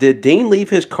her. Did Dean leave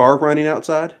his car running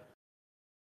outside?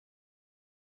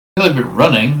 He'll be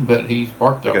running, but he's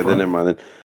parked up. Okay, then never mind. Then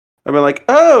I've been like,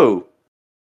 oh,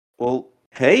 well,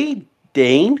 hey,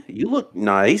 Dean, you look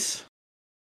nice.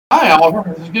 Hi,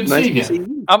 Oliver. It's good to see you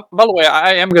again. By the way,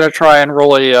 I am going to try and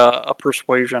roll a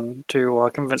persuasion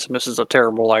to convince him this is a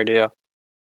terrible idea.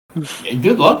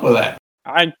 Good luck with that.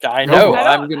 I know.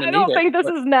 I'm going to need it. I don't think this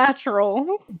is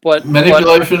natural. But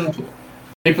manipulation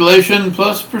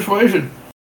plus persuasion.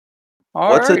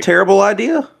 What's a terrible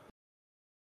idea?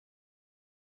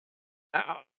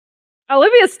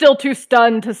 Olivia's still too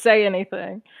stunned to say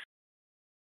anything.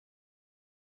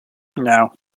 No.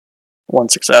 1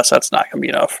 success, that's not going to be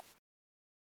enough.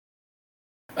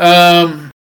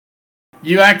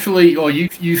 You actually,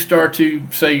 you start to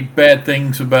say bad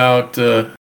things about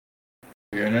her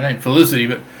name Felicity,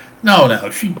 but no,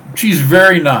 she's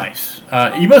very nice.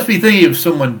 You must be thinking of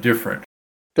someone different.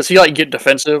 Does he get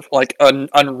defensive,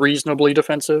 unreasonably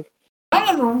defensive?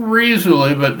 Not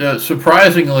unreasonably, but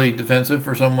surprisingly defensive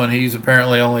for someone he's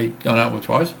apparently only gone out with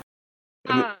twice.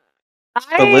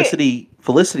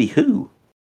 Felicity who?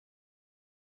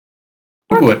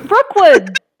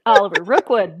 Rookwood. Oliver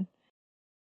Rookwood.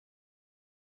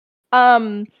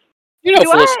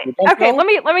 Felicity. Okay, let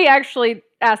me actually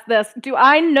ask this. Do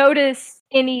I notice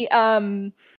any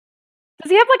does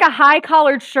he have a high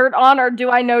collared shirt on, or do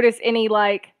I notice any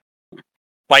bite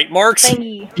marks?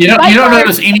 You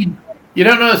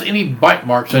don't notice any bite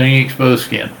marks on any exposed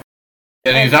skin.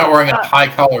 And he's not wearing a high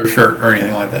collar shirt or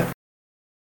anything like that.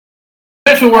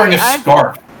 He's actually wearing a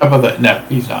scarf. How about that? No,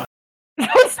 he's not.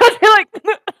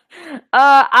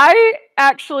 I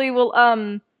actually will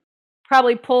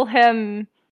probably pull him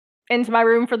into my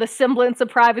room for the semblance of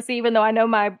privacy, even though I know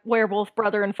my werewolf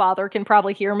brother and father can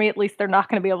probably hear me. At least they're not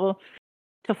going to be able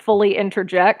to fully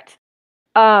interject.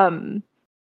 And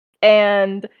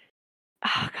oh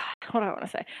god, what do I want to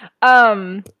say? I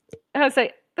want to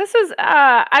say this is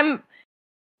I'm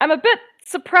a bit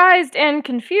surprised and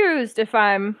confused, if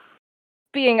I'm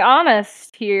being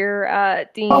honest here,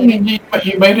 Dean. I mean, you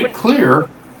made it clear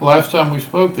last time we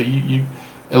spoke that you,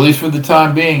 at least for the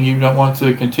time being, you don't want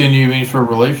to continue any sort of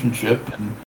relationship,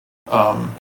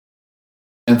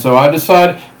 and so I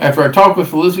decided, after I talked with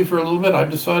Felicity for a little bit, I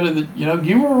decided that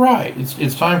you were right.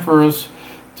 It's time for us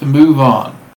to move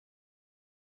on.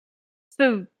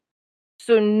 So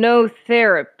no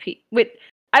therapy. Wait,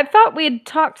 I thought we had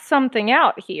talked something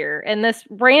out here, and this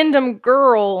random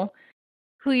girl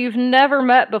who you've never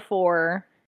met before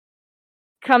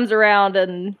comes around,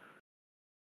 and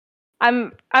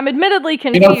I'm admittedly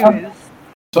confused.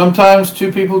 Sometimes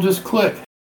two people just click.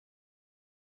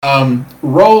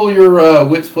 Roll your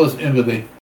wits plus empathy.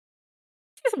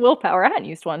 Just willpower. I hadn't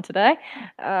used one today.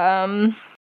 Hey,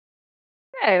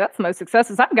 that's the most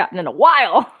successes I've gotten in a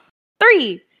while.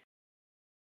 3.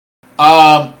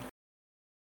 Yeah,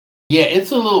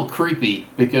 it's a little creepy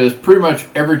because pretty much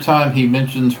every time he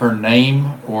mentions her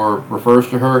name or refers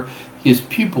to her, his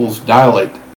pupils dilate.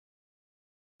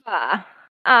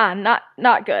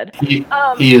 Not good. He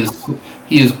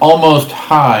is almost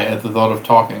high at the thought of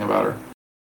talking about her.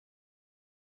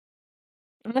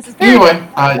 This is anyway,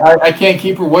 I can't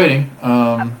keep her waiting.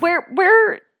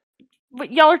 Where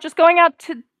y'all are just going out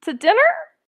to dinner?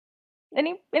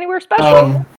 Anywhere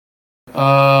special?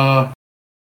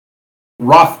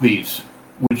 Rothby's,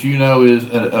 which is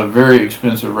a very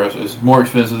expensive restaurant. It's more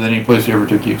expensive than any place he ever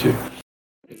took you to.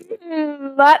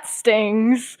 That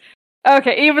stings.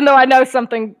 Okay, even though I know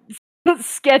something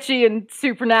sketchy and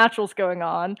supernatural's going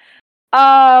on.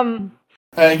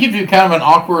 It gives you kind of an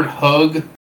awkward hug.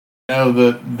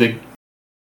 The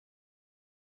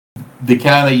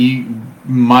kind that you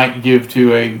might give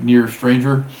to a near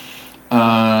stranger.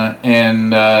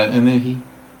 And then he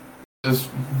says,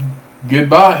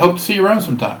 goodbye. Hope to see you around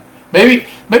sometime. Maybe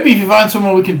if you find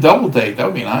someone we can double date, that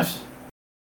would be nice.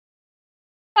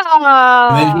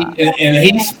 And then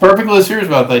he's perfectly serious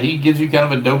about that. He gives you kind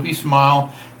of a dopey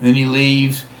smile, and then he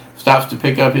leaves, stops to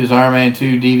pick up his Iron Man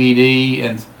 2 DVD,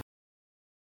 and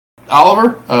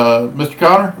Oliver, Mr.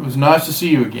 Connor, it was nice to see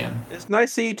you again. It's nice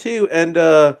to see you too, and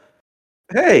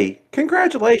hey,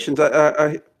 congratulations!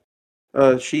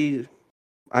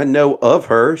 I know of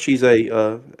her. She's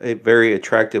a very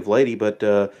attractive lady, but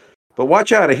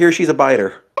watch out! I hear she's a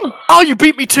biter. Oh, you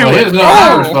beat me to it. He doesn't know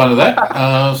how to respond to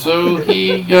that, so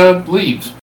he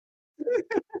leaves.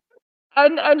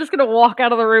 I'm just gonna walk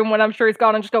out of the room when I'm sure he's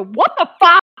gone and just go, "What the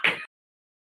fuck?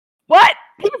 What?"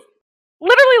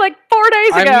 Literally, like 4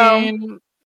 days ago,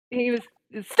 he was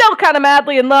still kind of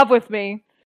madly in love with me,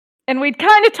 and we'd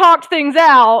kind of talked things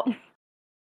out,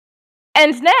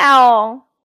 and now.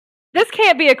 This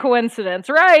can't be a coincidence,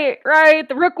 right? Right?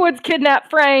 The Rookwoods kidnap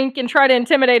Frank and try to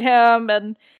intimidate him,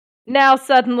 and now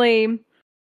suddenly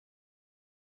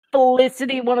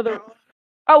Felicity, one of the...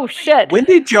 Oh, shit. When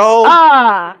did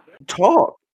y'all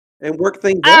talk and work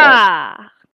things out?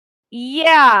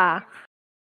 Yeah.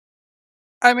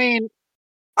 I mean,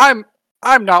 I'm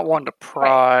not one to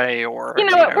pry or you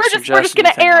know what? We're just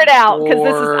gonna air it out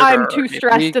because I'm too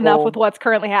stressed enough with what's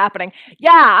currently happening.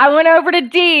 Yeah, I went over to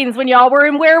Dean's when y'all were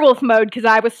in werewolf mode because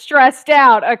I was stressed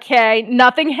out. Okay,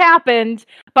 nothing happened,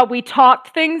 but we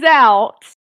talked things out,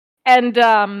 and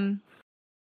now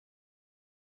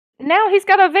he's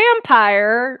got a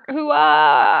vampire who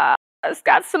has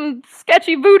got some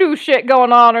sketchy voodoo shit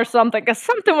going on or something. Because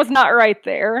something was not right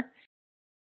there.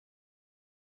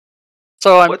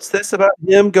 So what's this about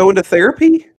him going to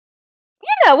therapy?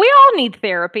 Yeah, we all need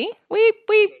therapy. We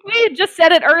had just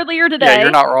said it earlier today. Yeah,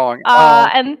 you're not wrong.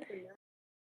 And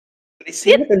he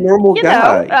seems like a normal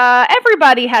guy.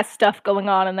 Everybody has stuff going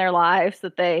on in their lives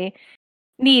that they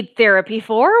need therapy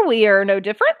for. We are no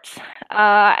different.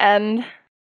 And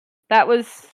that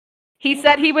was. He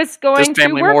said he was going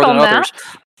to work on that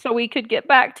so we could get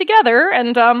back together.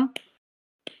 And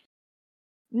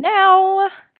now.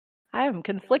 I am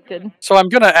conflicted. So I'm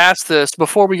going to ask this,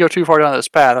 before we go too far down this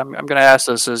path, I'm going to ask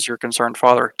this as your concerned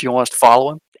father. Do you want us to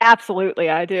follow him? Absolutely,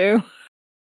 I do.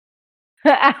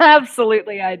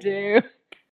 Absolutely, I do.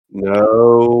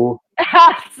 No.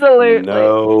 Absolutely.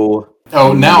 No.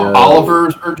 Oh, now no.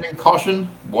 Oliver's urging caution?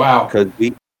 Wow. Because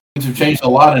Things have changed a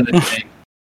lot in this game.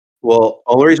 Well,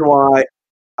 only reason why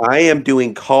I am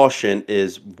doing caution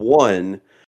is one,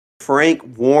 Frank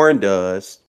warned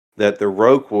us that the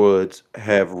Roquewoods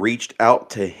have reached out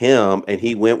to him and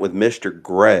he went with Mr.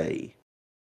 Gray.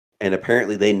 And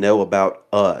apparently they know about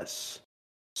us.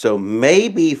 So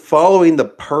maybe following the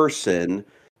person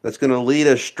that's going to lead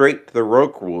us straight to the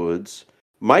Roquewoods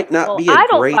might not be a I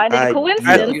don't great find it a idea. coincidence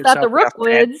that the Sounds like a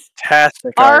Rookwoods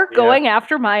fantastic are idea. going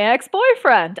after my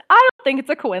ex-boyfriend. I don't think it's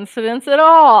a coincidence at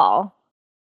all.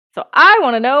 So I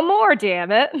want to know more,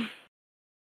 damn it.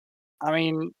 I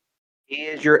mean, He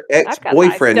is your I've got my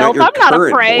ex-boyfriend, not stealth. your I'm not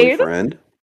current afraid. boyfriend.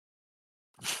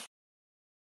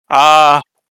 uh,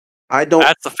 I don't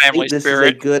that's the family think this spirit.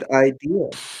 is a good idea.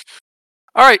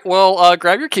 All right, well,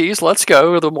 grab your keys. Let's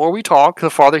go. The more we talk, the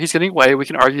farther he's getting away. We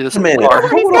can argue this in the Man, I know car. where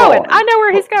he's hold going. on. I know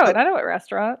where he's But- going. I know what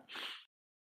restaurant.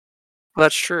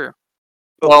 That's true.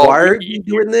 But Well, why are you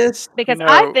doing this? Because No.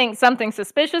 I think something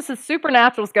suspicious is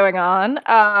supernatural's going on.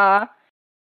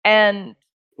 And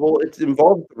Well, it's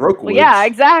involved with Rookwoods. well, yeah,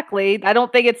 exactly. I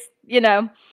don't think it's,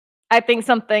 I think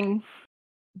something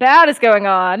bad is going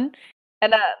on.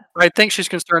 And I think she's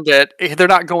concerned that they're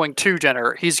not going to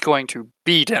dinner. He's going to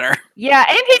be dinner. yeah,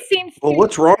 and he seems Well, to,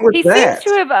 what's wrong with he that?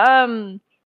 seems to have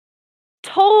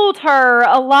told her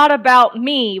a lot about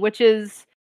me, which is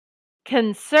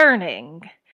concerning.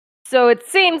 So it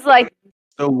seems like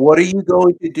So what are you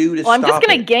going to do to well, I'm stop just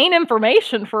going to it? gain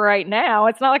information for right now.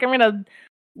 It's not like I'm going to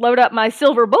load up my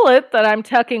silver bullet that I'm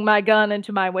tucking my gun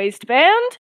into my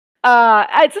waistband.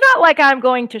 It's not like I'm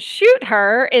going to shoot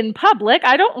her in public.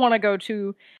 I don't want to go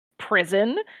to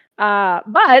prison.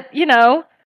 But,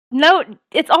 no,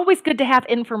 it's always good to have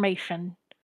information.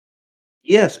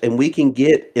 Yes, and we can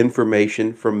get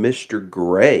information from Mr.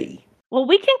 Gray. Well,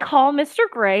 we can call Mr.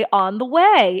 Gray on the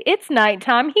way. It's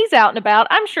nighttime. He's out and about.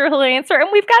 I'm sure he'll answer, and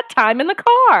we've got time in the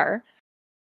car.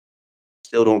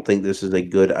 Still don't think this is a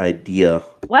good idea.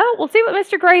 Well, we'll see what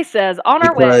Mr. Gray says on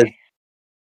our Because way.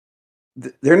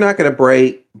 they're not going to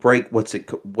break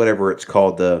whatever it's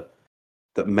called, the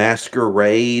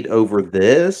masquerade over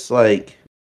this. Like,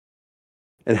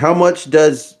 and how much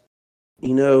does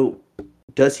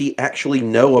he actually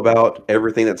know about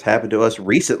everything that's happened to us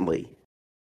recently?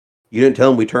 You didn't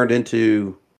tell him we turned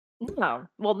into. No.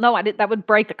 Well, no, I didn't. That would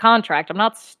break the contract. I'm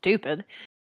not stupid.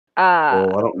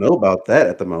 Well, I don't know about that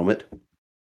at the moment.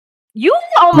 You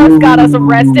almost got us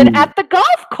arrested at the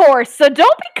golf course, so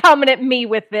don't be coming at me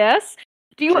with this.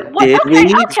 Do you? What, Did okay,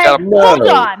 we? okay. No.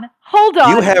 Hold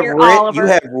on. You have here, rent. Oliver. You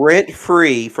have rent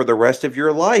free for the rest of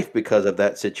your life because of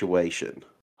that situation.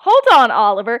 Hold on,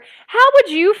 Oliver. How would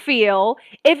you feel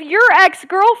if your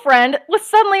ex-girlfriend was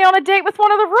suddenly on a date with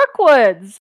one of the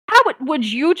Rookwoods? How would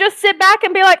you just sit back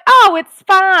and be like, "Oh, it's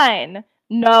fine"?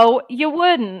 No, you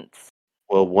wouldn't.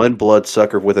 Well, one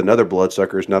bloodsucker with another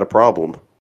bloodsucker is not a problem.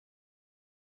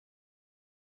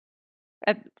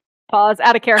 Pause.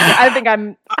 Out of character. I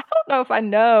don't know if I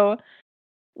know.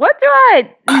 What do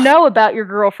I know about your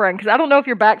girlfriend? Because I don't know if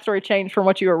your backstory changed from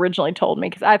what you originally told me.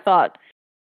 Because I thought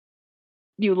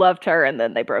you loved her and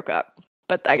then they broke up.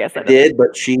 But I guess I did.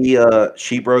 But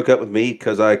she broke up with me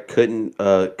because I couldn't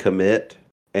commit,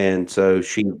 and so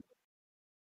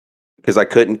because I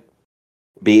couldn't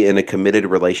be in a committed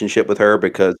relationship with her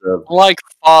because of Like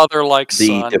father, like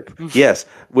son. Yes,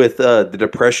 with the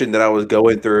depression that I was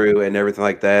going through and everything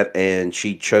like that, and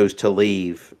she chose to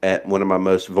leave at one of my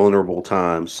most vulnerable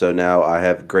times. So now I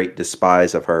have great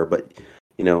despise of her, but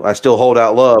I still hold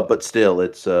out love, but still,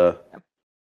 it's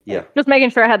yeah. Just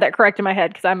making sure I had that correct in my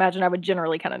head because I imagine I would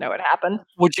generally kind of know what happened.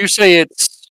 Would you say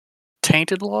it's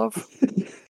tainted love?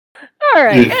 All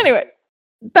right. Anyway,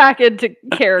 back into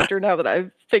character now that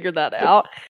I've figured that out.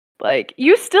 Like,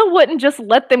 you still wouldn't just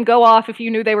let them go off if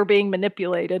you knew they were being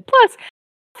manipulated. Plus,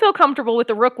 I feel comfortable with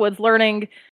the Rookwoods learning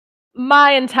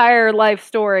my entire life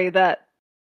story that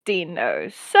Dean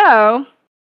knows. So,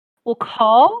 we'll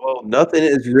call. Well, nothing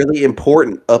is really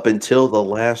important up until the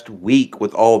last week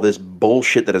with all this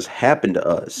bullshit that has happened to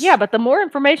us. Yeah, but the more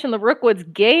information the Rookwoods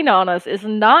gain on us is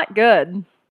not good.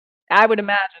 I would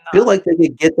imagine. I feel like they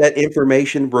could get that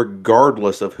information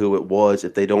regardless of who it was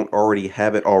if they don't already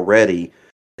have it already,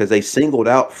 because they singled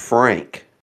out Frank.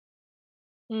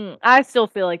 I still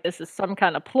feel like this is some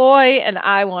kind of ploy, and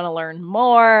I want to learn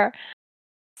more.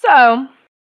 So, I'm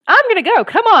going to go.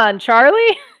 Come on,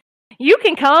 Charlie. You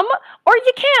can come, or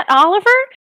you can't, Oliver.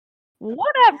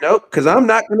 Whatever. Nope, because I'm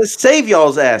not going to save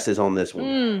y'all's asses on this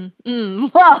one.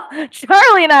 Well,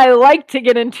 Charlie and I like to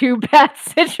get into bad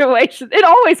situations. It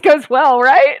always goes well,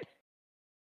 right?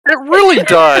 It really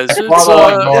does. It's,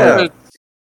 Yeah.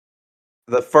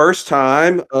 The first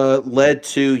time led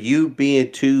to you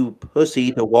being too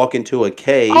pussy to walk into a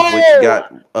cave, which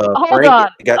got hold on.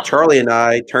 got Charlie and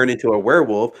I turned into a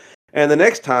werewolf. And the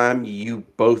next time you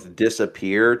both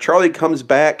disappear, Charlie comes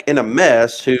back in a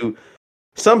mess who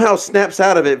somehow snaps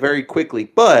out of it very quickly.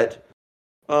 But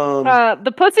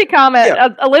the pussy comment,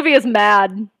 Olivia's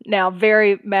mad now,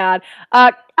 very mad.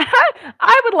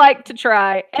 I would like to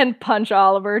try and punch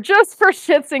Oliver just for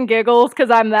shits and giggles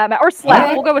because I'm that mad. Or slap.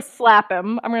 Right. We'll go with slap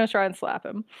him. I'm going to try and slap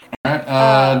him. All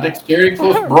right. Dexterity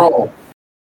plus brawl.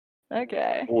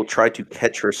 Okay. we'll try to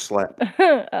catch her slap.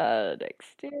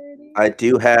 Dexterity. I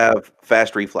do have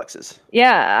fast reflexes.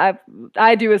 Yeah,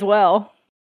 I do as well.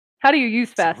 How do you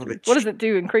use fast? Son of a What does it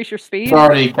do? Increase your speed? It's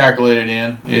already calculated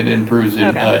in. It improves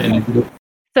it. Okay.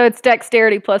 So it's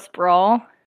dexterity plus brawl.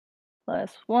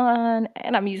 +1.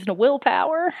 And I'm using a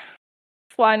willpower.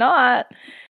 Why not?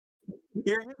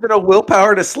 You're using a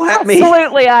willpower to slap me?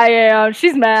 Absolutely I am.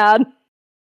 She's mad.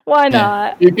 Why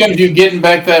not? Because you're getting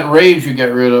back that rage you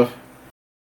got rid of.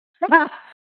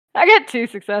 I get 2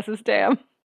 successes, damn.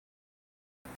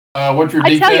 What's your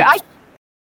I tell defense?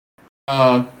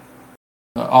 you,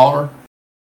 Oliver?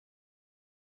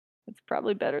 it's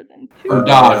probably better than 2. Or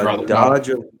dodge, rather.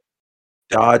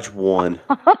 Dodge 1.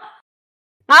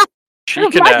 She My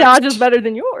connects. dodge is better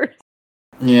than yours.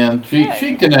 Yeah,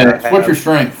 she connects. What's your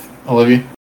strength, Olivia?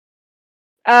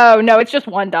 Oh, no, it's just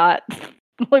 1 dot.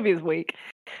 Olivia's weak.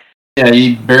 Yeah,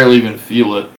 you barely even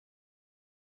feel it.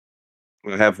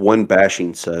 I have 1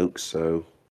 bashing soak, so...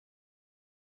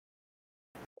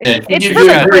 Yeah, It's she for gives you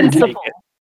the a very principle. weak-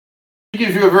 She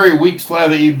gives you a very weak slap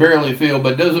that you barely feel,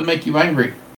 but doesn't make you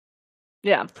angry.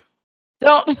 Yeah.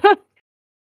 Don't.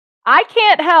 I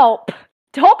can't help.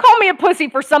 Don't call me a pussy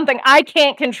for something I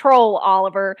can't control,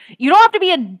 Oliver. You don't have to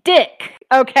be a dick,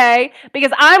 okay?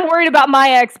 Because I'm worried about my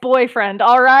ex-boyfriend,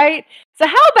 alright? So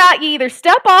how about you either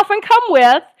step off and come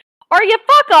with, or you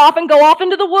fuck off and go off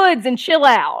into the woods and chill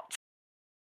out.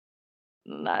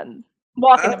 And I'm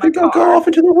walking I to my think I'll car. go off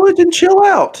into the woods and chill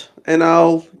out. And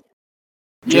I'll...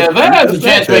 Yeah, just that has do a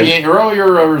chance to then. make it. Roll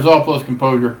your resolve plus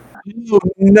composure. Oh,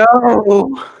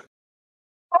 no!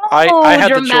 I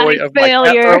had the joy dramatic of my cat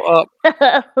failure. throw up.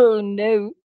 Oh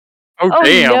no. Oh, Oh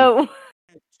damn. no.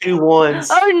 2 1s.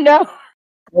 Oh no.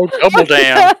 Oh, double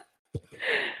damn.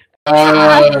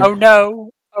 Uh, Oh,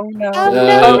 no. Oh, no. Oh,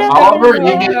 no. Oliver, you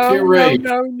no, get no, 2 rage.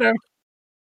 No, no, no.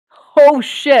 Oh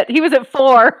shit. He was at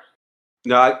 4.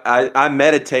 No, I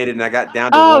meditated and I got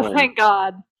down to Oh, 1. thank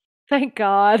God. Thank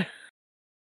God.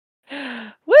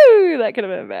 Woo, that could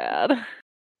have been bad.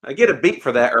 I get a beat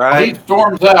for that, He right?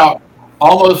 storms out,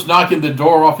 almost knocking the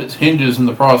door off its hinges in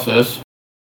the process.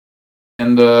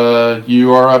 And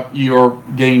you are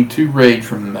gaining 2 rage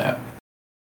from that.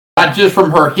 Not just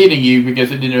from her hitting you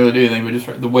because it didn't really do anything, but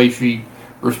just the way she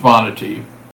responded to you.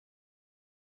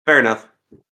 Fair enough.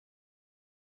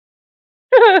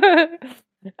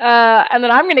 And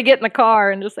then I'm going to get in the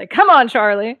car and just say, come on,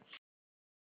 Charlie.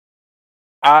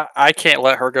 I can't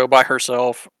let her go by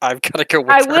herself. I've got to go with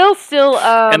I her. will still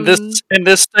In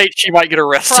this state, she might get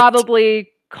arrested. probably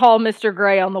call Mr.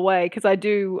 Gray on the way, because I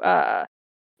do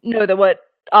know that what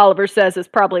Oliver says is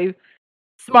probably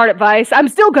smart advice. I'm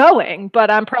still going, but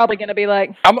I'm probably going to be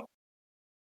like, I'm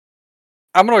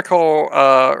going to call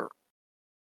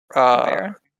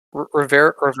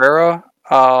Rivera. Rivera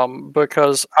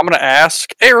because I'm going to ask,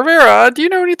 hey, Rivera, do you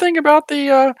know anything about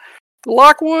the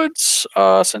Lockwoods,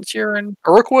 since you're in,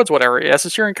 or Rookwoods, whatever,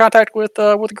 since you're in contact with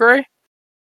Gray?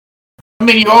 I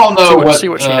mean, you all know See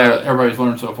what she knows. everybody's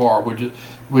learned so far, which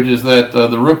is that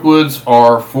the Rookwoods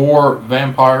are 4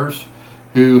 vampires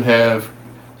who have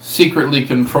secretly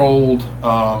controlled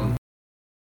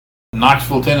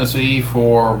Knoxville, Tennessee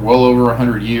for well over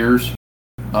 100 years.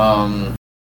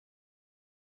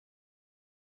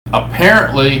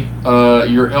 Apparently,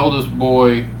 your eldest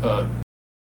boy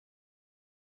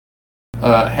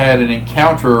had an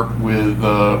encounter with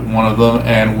one of them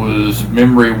and was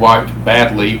memory wiped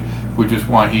badly, which is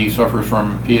why he suffers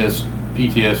from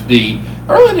PTSD.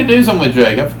 I really need to do something with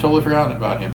Jake. I've totally forgotten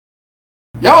about him.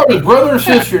 Y'all are his brother and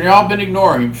sister, and y'all been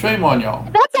ignoring him. Shame on y'all.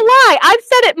 That's a lie. I've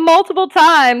said it multiple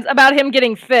times about him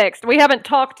getting fixed. We haven't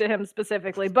talked to him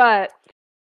specifically, but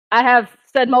I have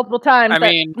said multiple times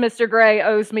that Mr. Gray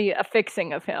owes me a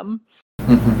fixing of him.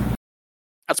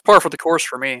 That's par for the course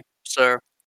for me. So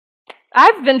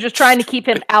I've been just trying to keep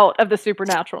him out of the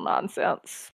supernatural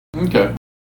nonsense. Okay.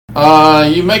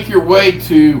 You make your way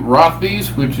to Rothby's,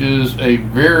 which is a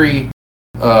very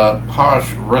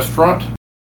posh restaurant.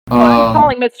 I'm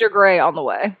calling Mr. Gray on the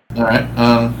way. All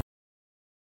right.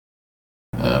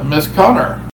 Miss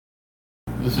Connor,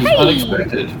 this is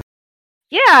unexpected.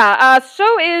 Yeah,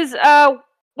 so is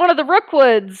one of the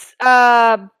Rookwoods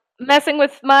messing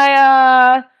with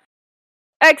my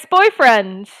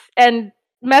ex-boyfriend and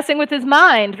messing with his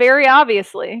mind, very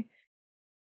obviously.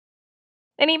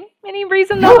 Any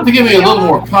reason You that have to would give me a be little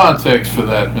going on? more context for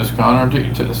that, Miss Connor.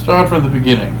 To start from the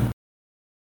beginning.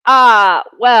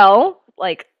 Well,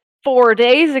 like 4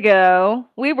 days ago,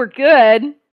 we were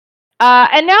good.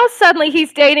 And now suddenly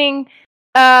he's dating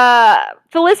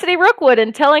Felicity Rookwood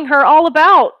and telling her all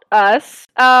about us.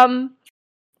 And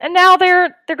now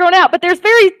they're going out, but there's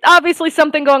very obviously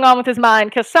something going on with his mind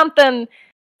because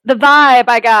the vibe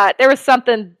I got, there was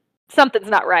something's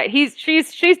not right.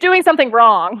 She's doing something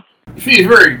wrong. She's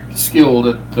very skilled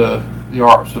at the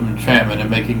arts of enchantment and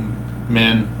making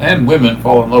men and women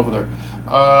fall in love with her.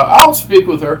 I'll speak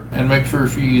with her and make sure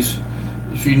she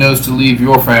knows to leave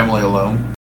your family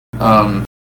alone. The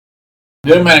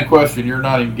young man in question, you're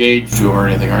not engaged to him or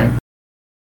anything, are you?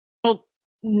 Well,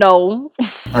 no.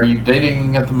 Are you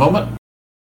dating at the moment?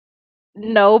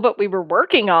 No, but we were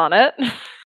working on it.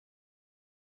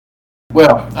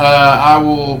 Well, I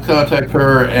will contact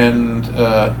her and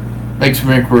make some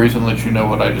inquiries and let you know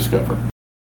what I discover.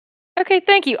 Okay,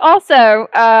 thank you. Also,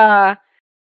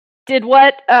 did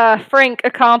what Frank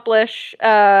accomplish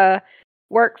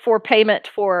work for payment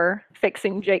for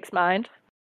fixing Jake's mind?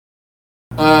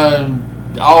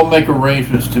 I'll make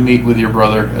arrangements to meet with your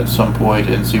brother at some point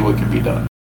and see what can be done.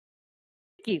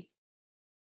 Thank you.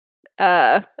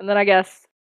 And then I guess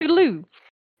toodaloo.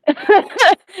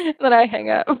 Then I hang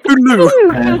up.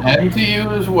 And to you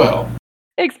as well.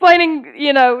 Explaining,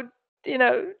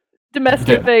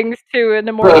 domestic things to an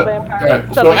immortal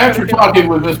vampire. So after talking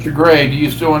with Mr. Gray, do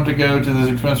you still want to go to this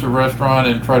expensive restaurant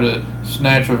and try to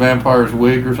snatch a vampire's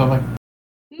wig or something?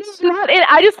 Not it.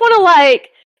 I just want to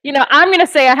I'm going to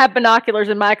say I have binoculars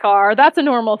in my car. That's a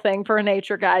normal thing for a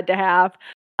nature guide to have.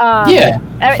 Yeah.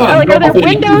 Are there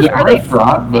windows? Are they?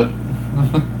 Restaurant, but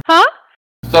Huh?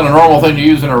 It's not a normal thing to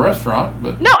use in a restaurant,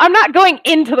 but... No, I'm not going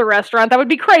into the restaurant. That would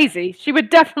be crazy. She would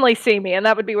definitely see me, and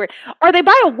that would be weird. Are they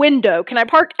by a window? Can I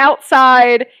park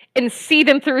outside and see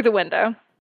them through the window?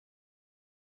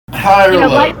 High or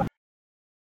low?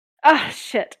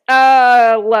 Shit.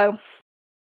 Low.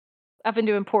 I've been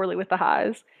doing poorly with the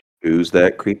highs. Who's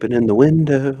that creeping in the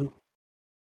window?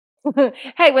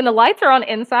 Hey, when the lights are on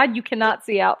inside, you cannot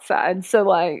see outside. So,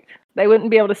 they wouldn't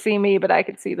be able to see me, but I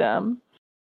could see them.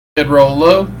 Did roll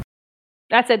low?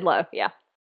 I said low, yeah.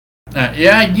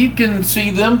 Yeah, you can see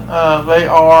them. They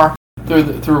are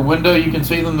through a window. You can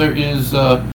see them.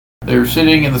 They're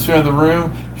sitting in the center of the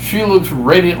room. She looks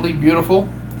radiantly beautiful,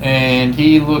 and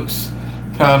he looks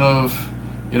kind of,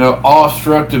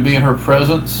 awestruck to be in her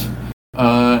presence.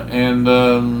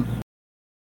 And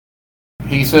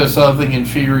he says something, and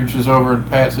she reaches over and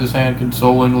pats his hand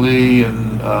consolingly,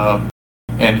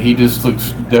 and he just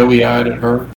looks doughy-eyed at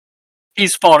her.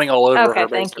 He's fawning all over Okay, her,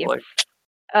 thank basically.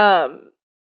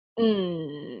 you.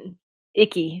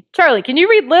 Icky. Charlie, can you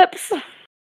read lips?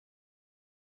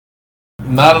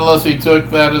 Not unless he took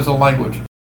that as a language.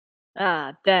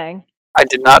 Ah, dang. I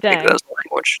did not take Dang. that as a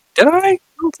language. Did I? I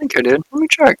don't think I did. Let me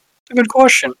check. It's a good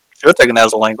question. Should have taken that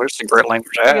as a language. It's a great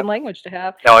language to It's a have. good language to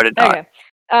have. No, I did not. Okay.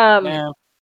 Yeah.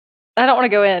 I don't want to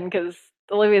go in because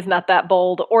Olivia's not that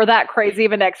bold or that crazy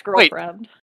of an ex-girlfriend.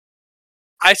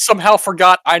 I somehow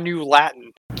forgot I knew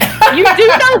Latin. You do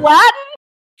know Latin?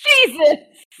 Jesus!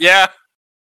 Yeah.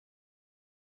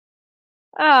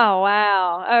 Oh,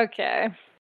 wow. Okay.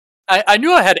 I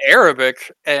knew I had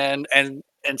Arabic and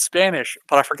Spanish,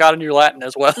 but I forgot I knew Latin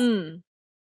as well.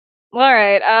 All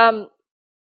right.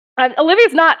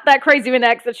 Olivia's not that crazy of an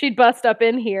ex that she'd bust up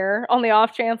in here on the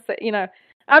off chance that,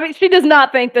 I mean, she does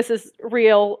not think this is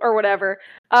real or whatever.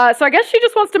 So I guess she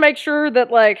just wants to make sure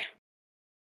that,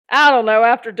 I don't know,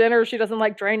 after dinner she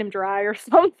doesn't, drain him dry or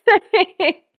something.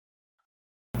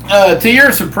 To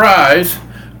your surprise,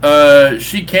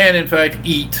 she can in fact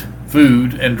eat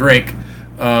food and drink,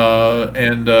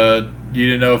 and you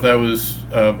didn't know if that was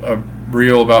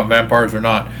real about vampires or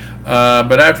not.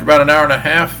 But after about an hour and a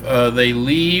half, they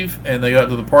leave and they got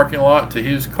to the parking lot to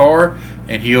his car,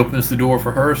 and he opens the door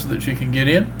for her so that she can get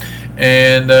in,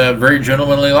 and very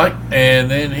gentlemanly like, and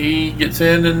then he gets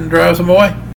in and drives them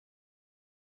away.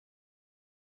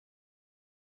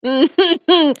 You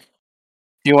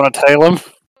want to tail him?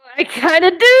 I kind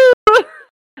of do.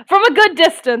 From a good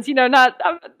distance, not...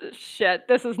 shit,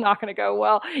 this is not going to go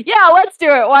well. Yeah, let's do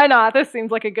it. Why not? This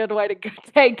seems like a good way to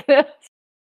take this.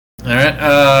 All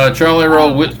right, Charlie,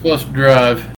 roll wits plus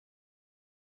drive.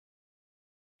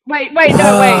 Wait.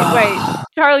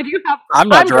 Charlie, do you have... I'm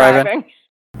not driving.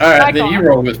 All right, then you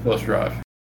roll wits plus drive.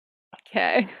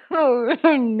 Okay. Oh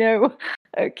no.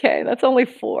 Okay, that's only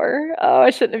 4. Oh, I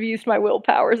shouldn't have used my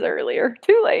willpowers earlier.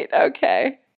 Too late.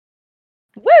 Okay.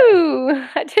 Woo!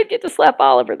 I did get to slap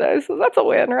Oliver though, so that's a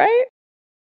win, right?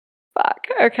 Fuck.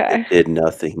 Okay. It did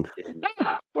nothing.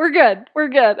 We're good. We're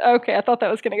good. Okay, I thought that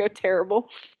was gonna go terrible.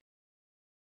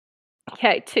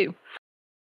 Okay, 2.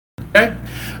 Okay.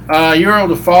 You're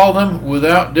able to follow them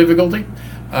without difficulty,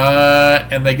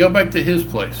 and they go back to his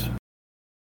place.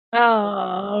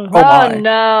 Oh, my.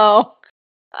 no.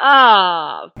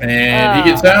 Ah. And he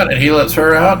gets out, and he lets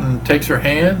her out and takes her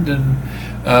hand,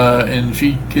 and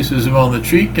she kisses him on the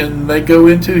cheek, and they go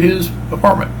into his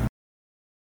apartment.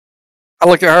 I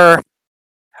look at her.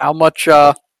 How much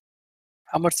does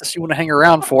she want to hang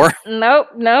around for? Nope.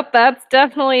 That's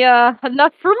definitely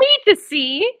enough for me to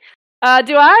see.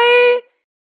 Do I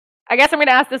guess I'm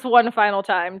gonna ask this one final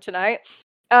time tonight.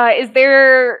 Is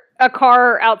there a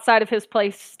car outside of his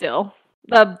place still?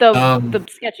 The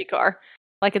sketchy car,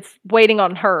 like it's waiting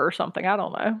on her or something. I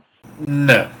don't know.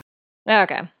 No.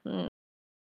 Okay.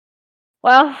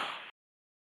 Well,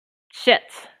 shit.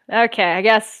 Okay, I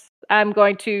guess I'm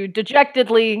going to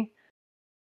dejectedly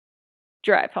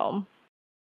drive home.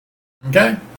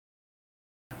 Okay.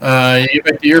 You get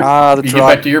back to your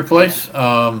back to your place.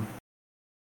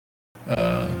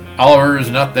 Oliver is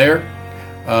not there.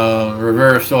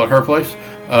 Rivera is still at her place.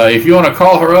 If you want to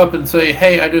call her up and say,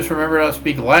 "Hey, I just remembered I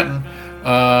speak Latin,"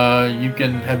 you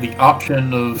can have the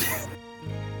option of.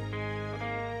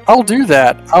 I'll do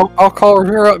that. I'll call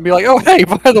Rivera up and be like, "Oh, hey,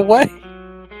 by the way,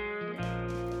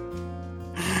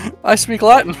 I speak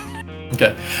Latin."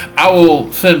 Okay, I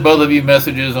will send both of you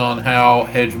messages on how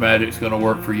hedge magic's going to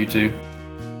work for you two,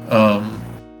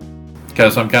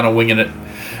 because I'm kind of winging it.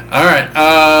 All right.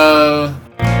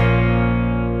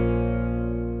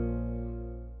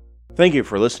 Thank you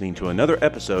for listening to another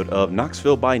episode of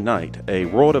Knoxville by Night, a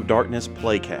World of Darkness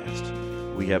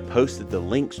playcast. We have posted the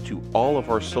links to all of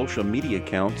our social media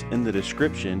accounts in the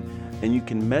description, and you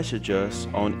can message us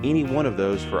on any one of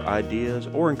those for ideas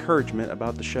or encouragement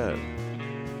about the show.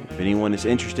 If anyone is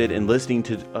interested in listening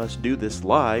to us do this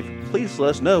live, please let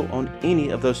us know on any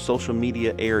of those social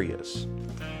media areas.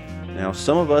 Now,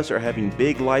 some of us are having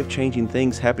big life-changing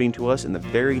things happening to us in the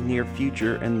very near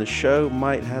future, and the show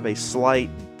might have a slight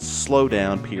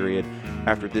slowdown period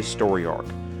after this story arc.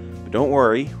 But don't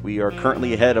worry, we are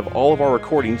currently ahead of all of our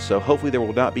recordings, so hopefully there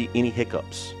will not be any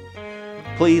hiccups.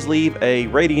 Please leave a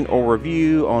rating or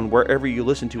review on wherever you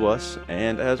listen to us,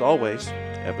 and as always,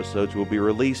 episodes will be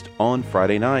released on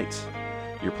Friday nights.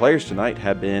 Your players tonight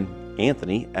have been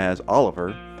Anthony as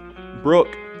Oliver,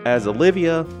 Brooke as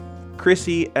Olivia,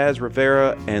 Chrissy as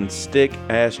Rivera, and Stick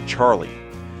as Charlie.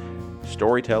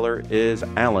 Storyteller is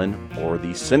Alan, or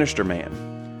the Sinister Man.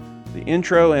 The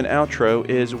intro and outro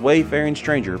is Wayfaring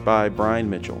Stranger by Brian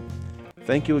Mitchell.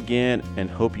 Thank you again, and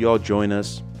hope you all join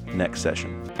us next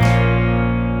session.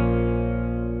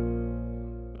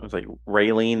 It was like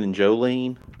Raylene and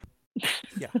Jolene.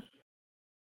 Yeah.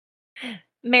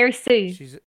 Mary Sue.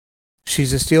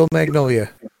 She's a steel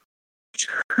magnolia.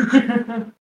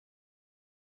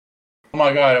 Oh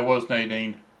my God! It was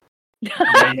Nadine.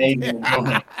 Nadine.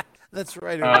 That's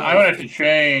right. I'm gonna have to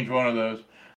change one of those.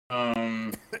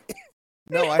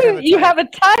 No, I have a type. You have a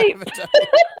type.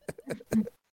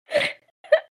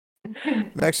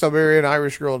 Next, I'll marry an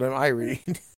Irish girl named Irene.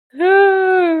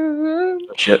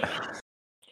 Shit.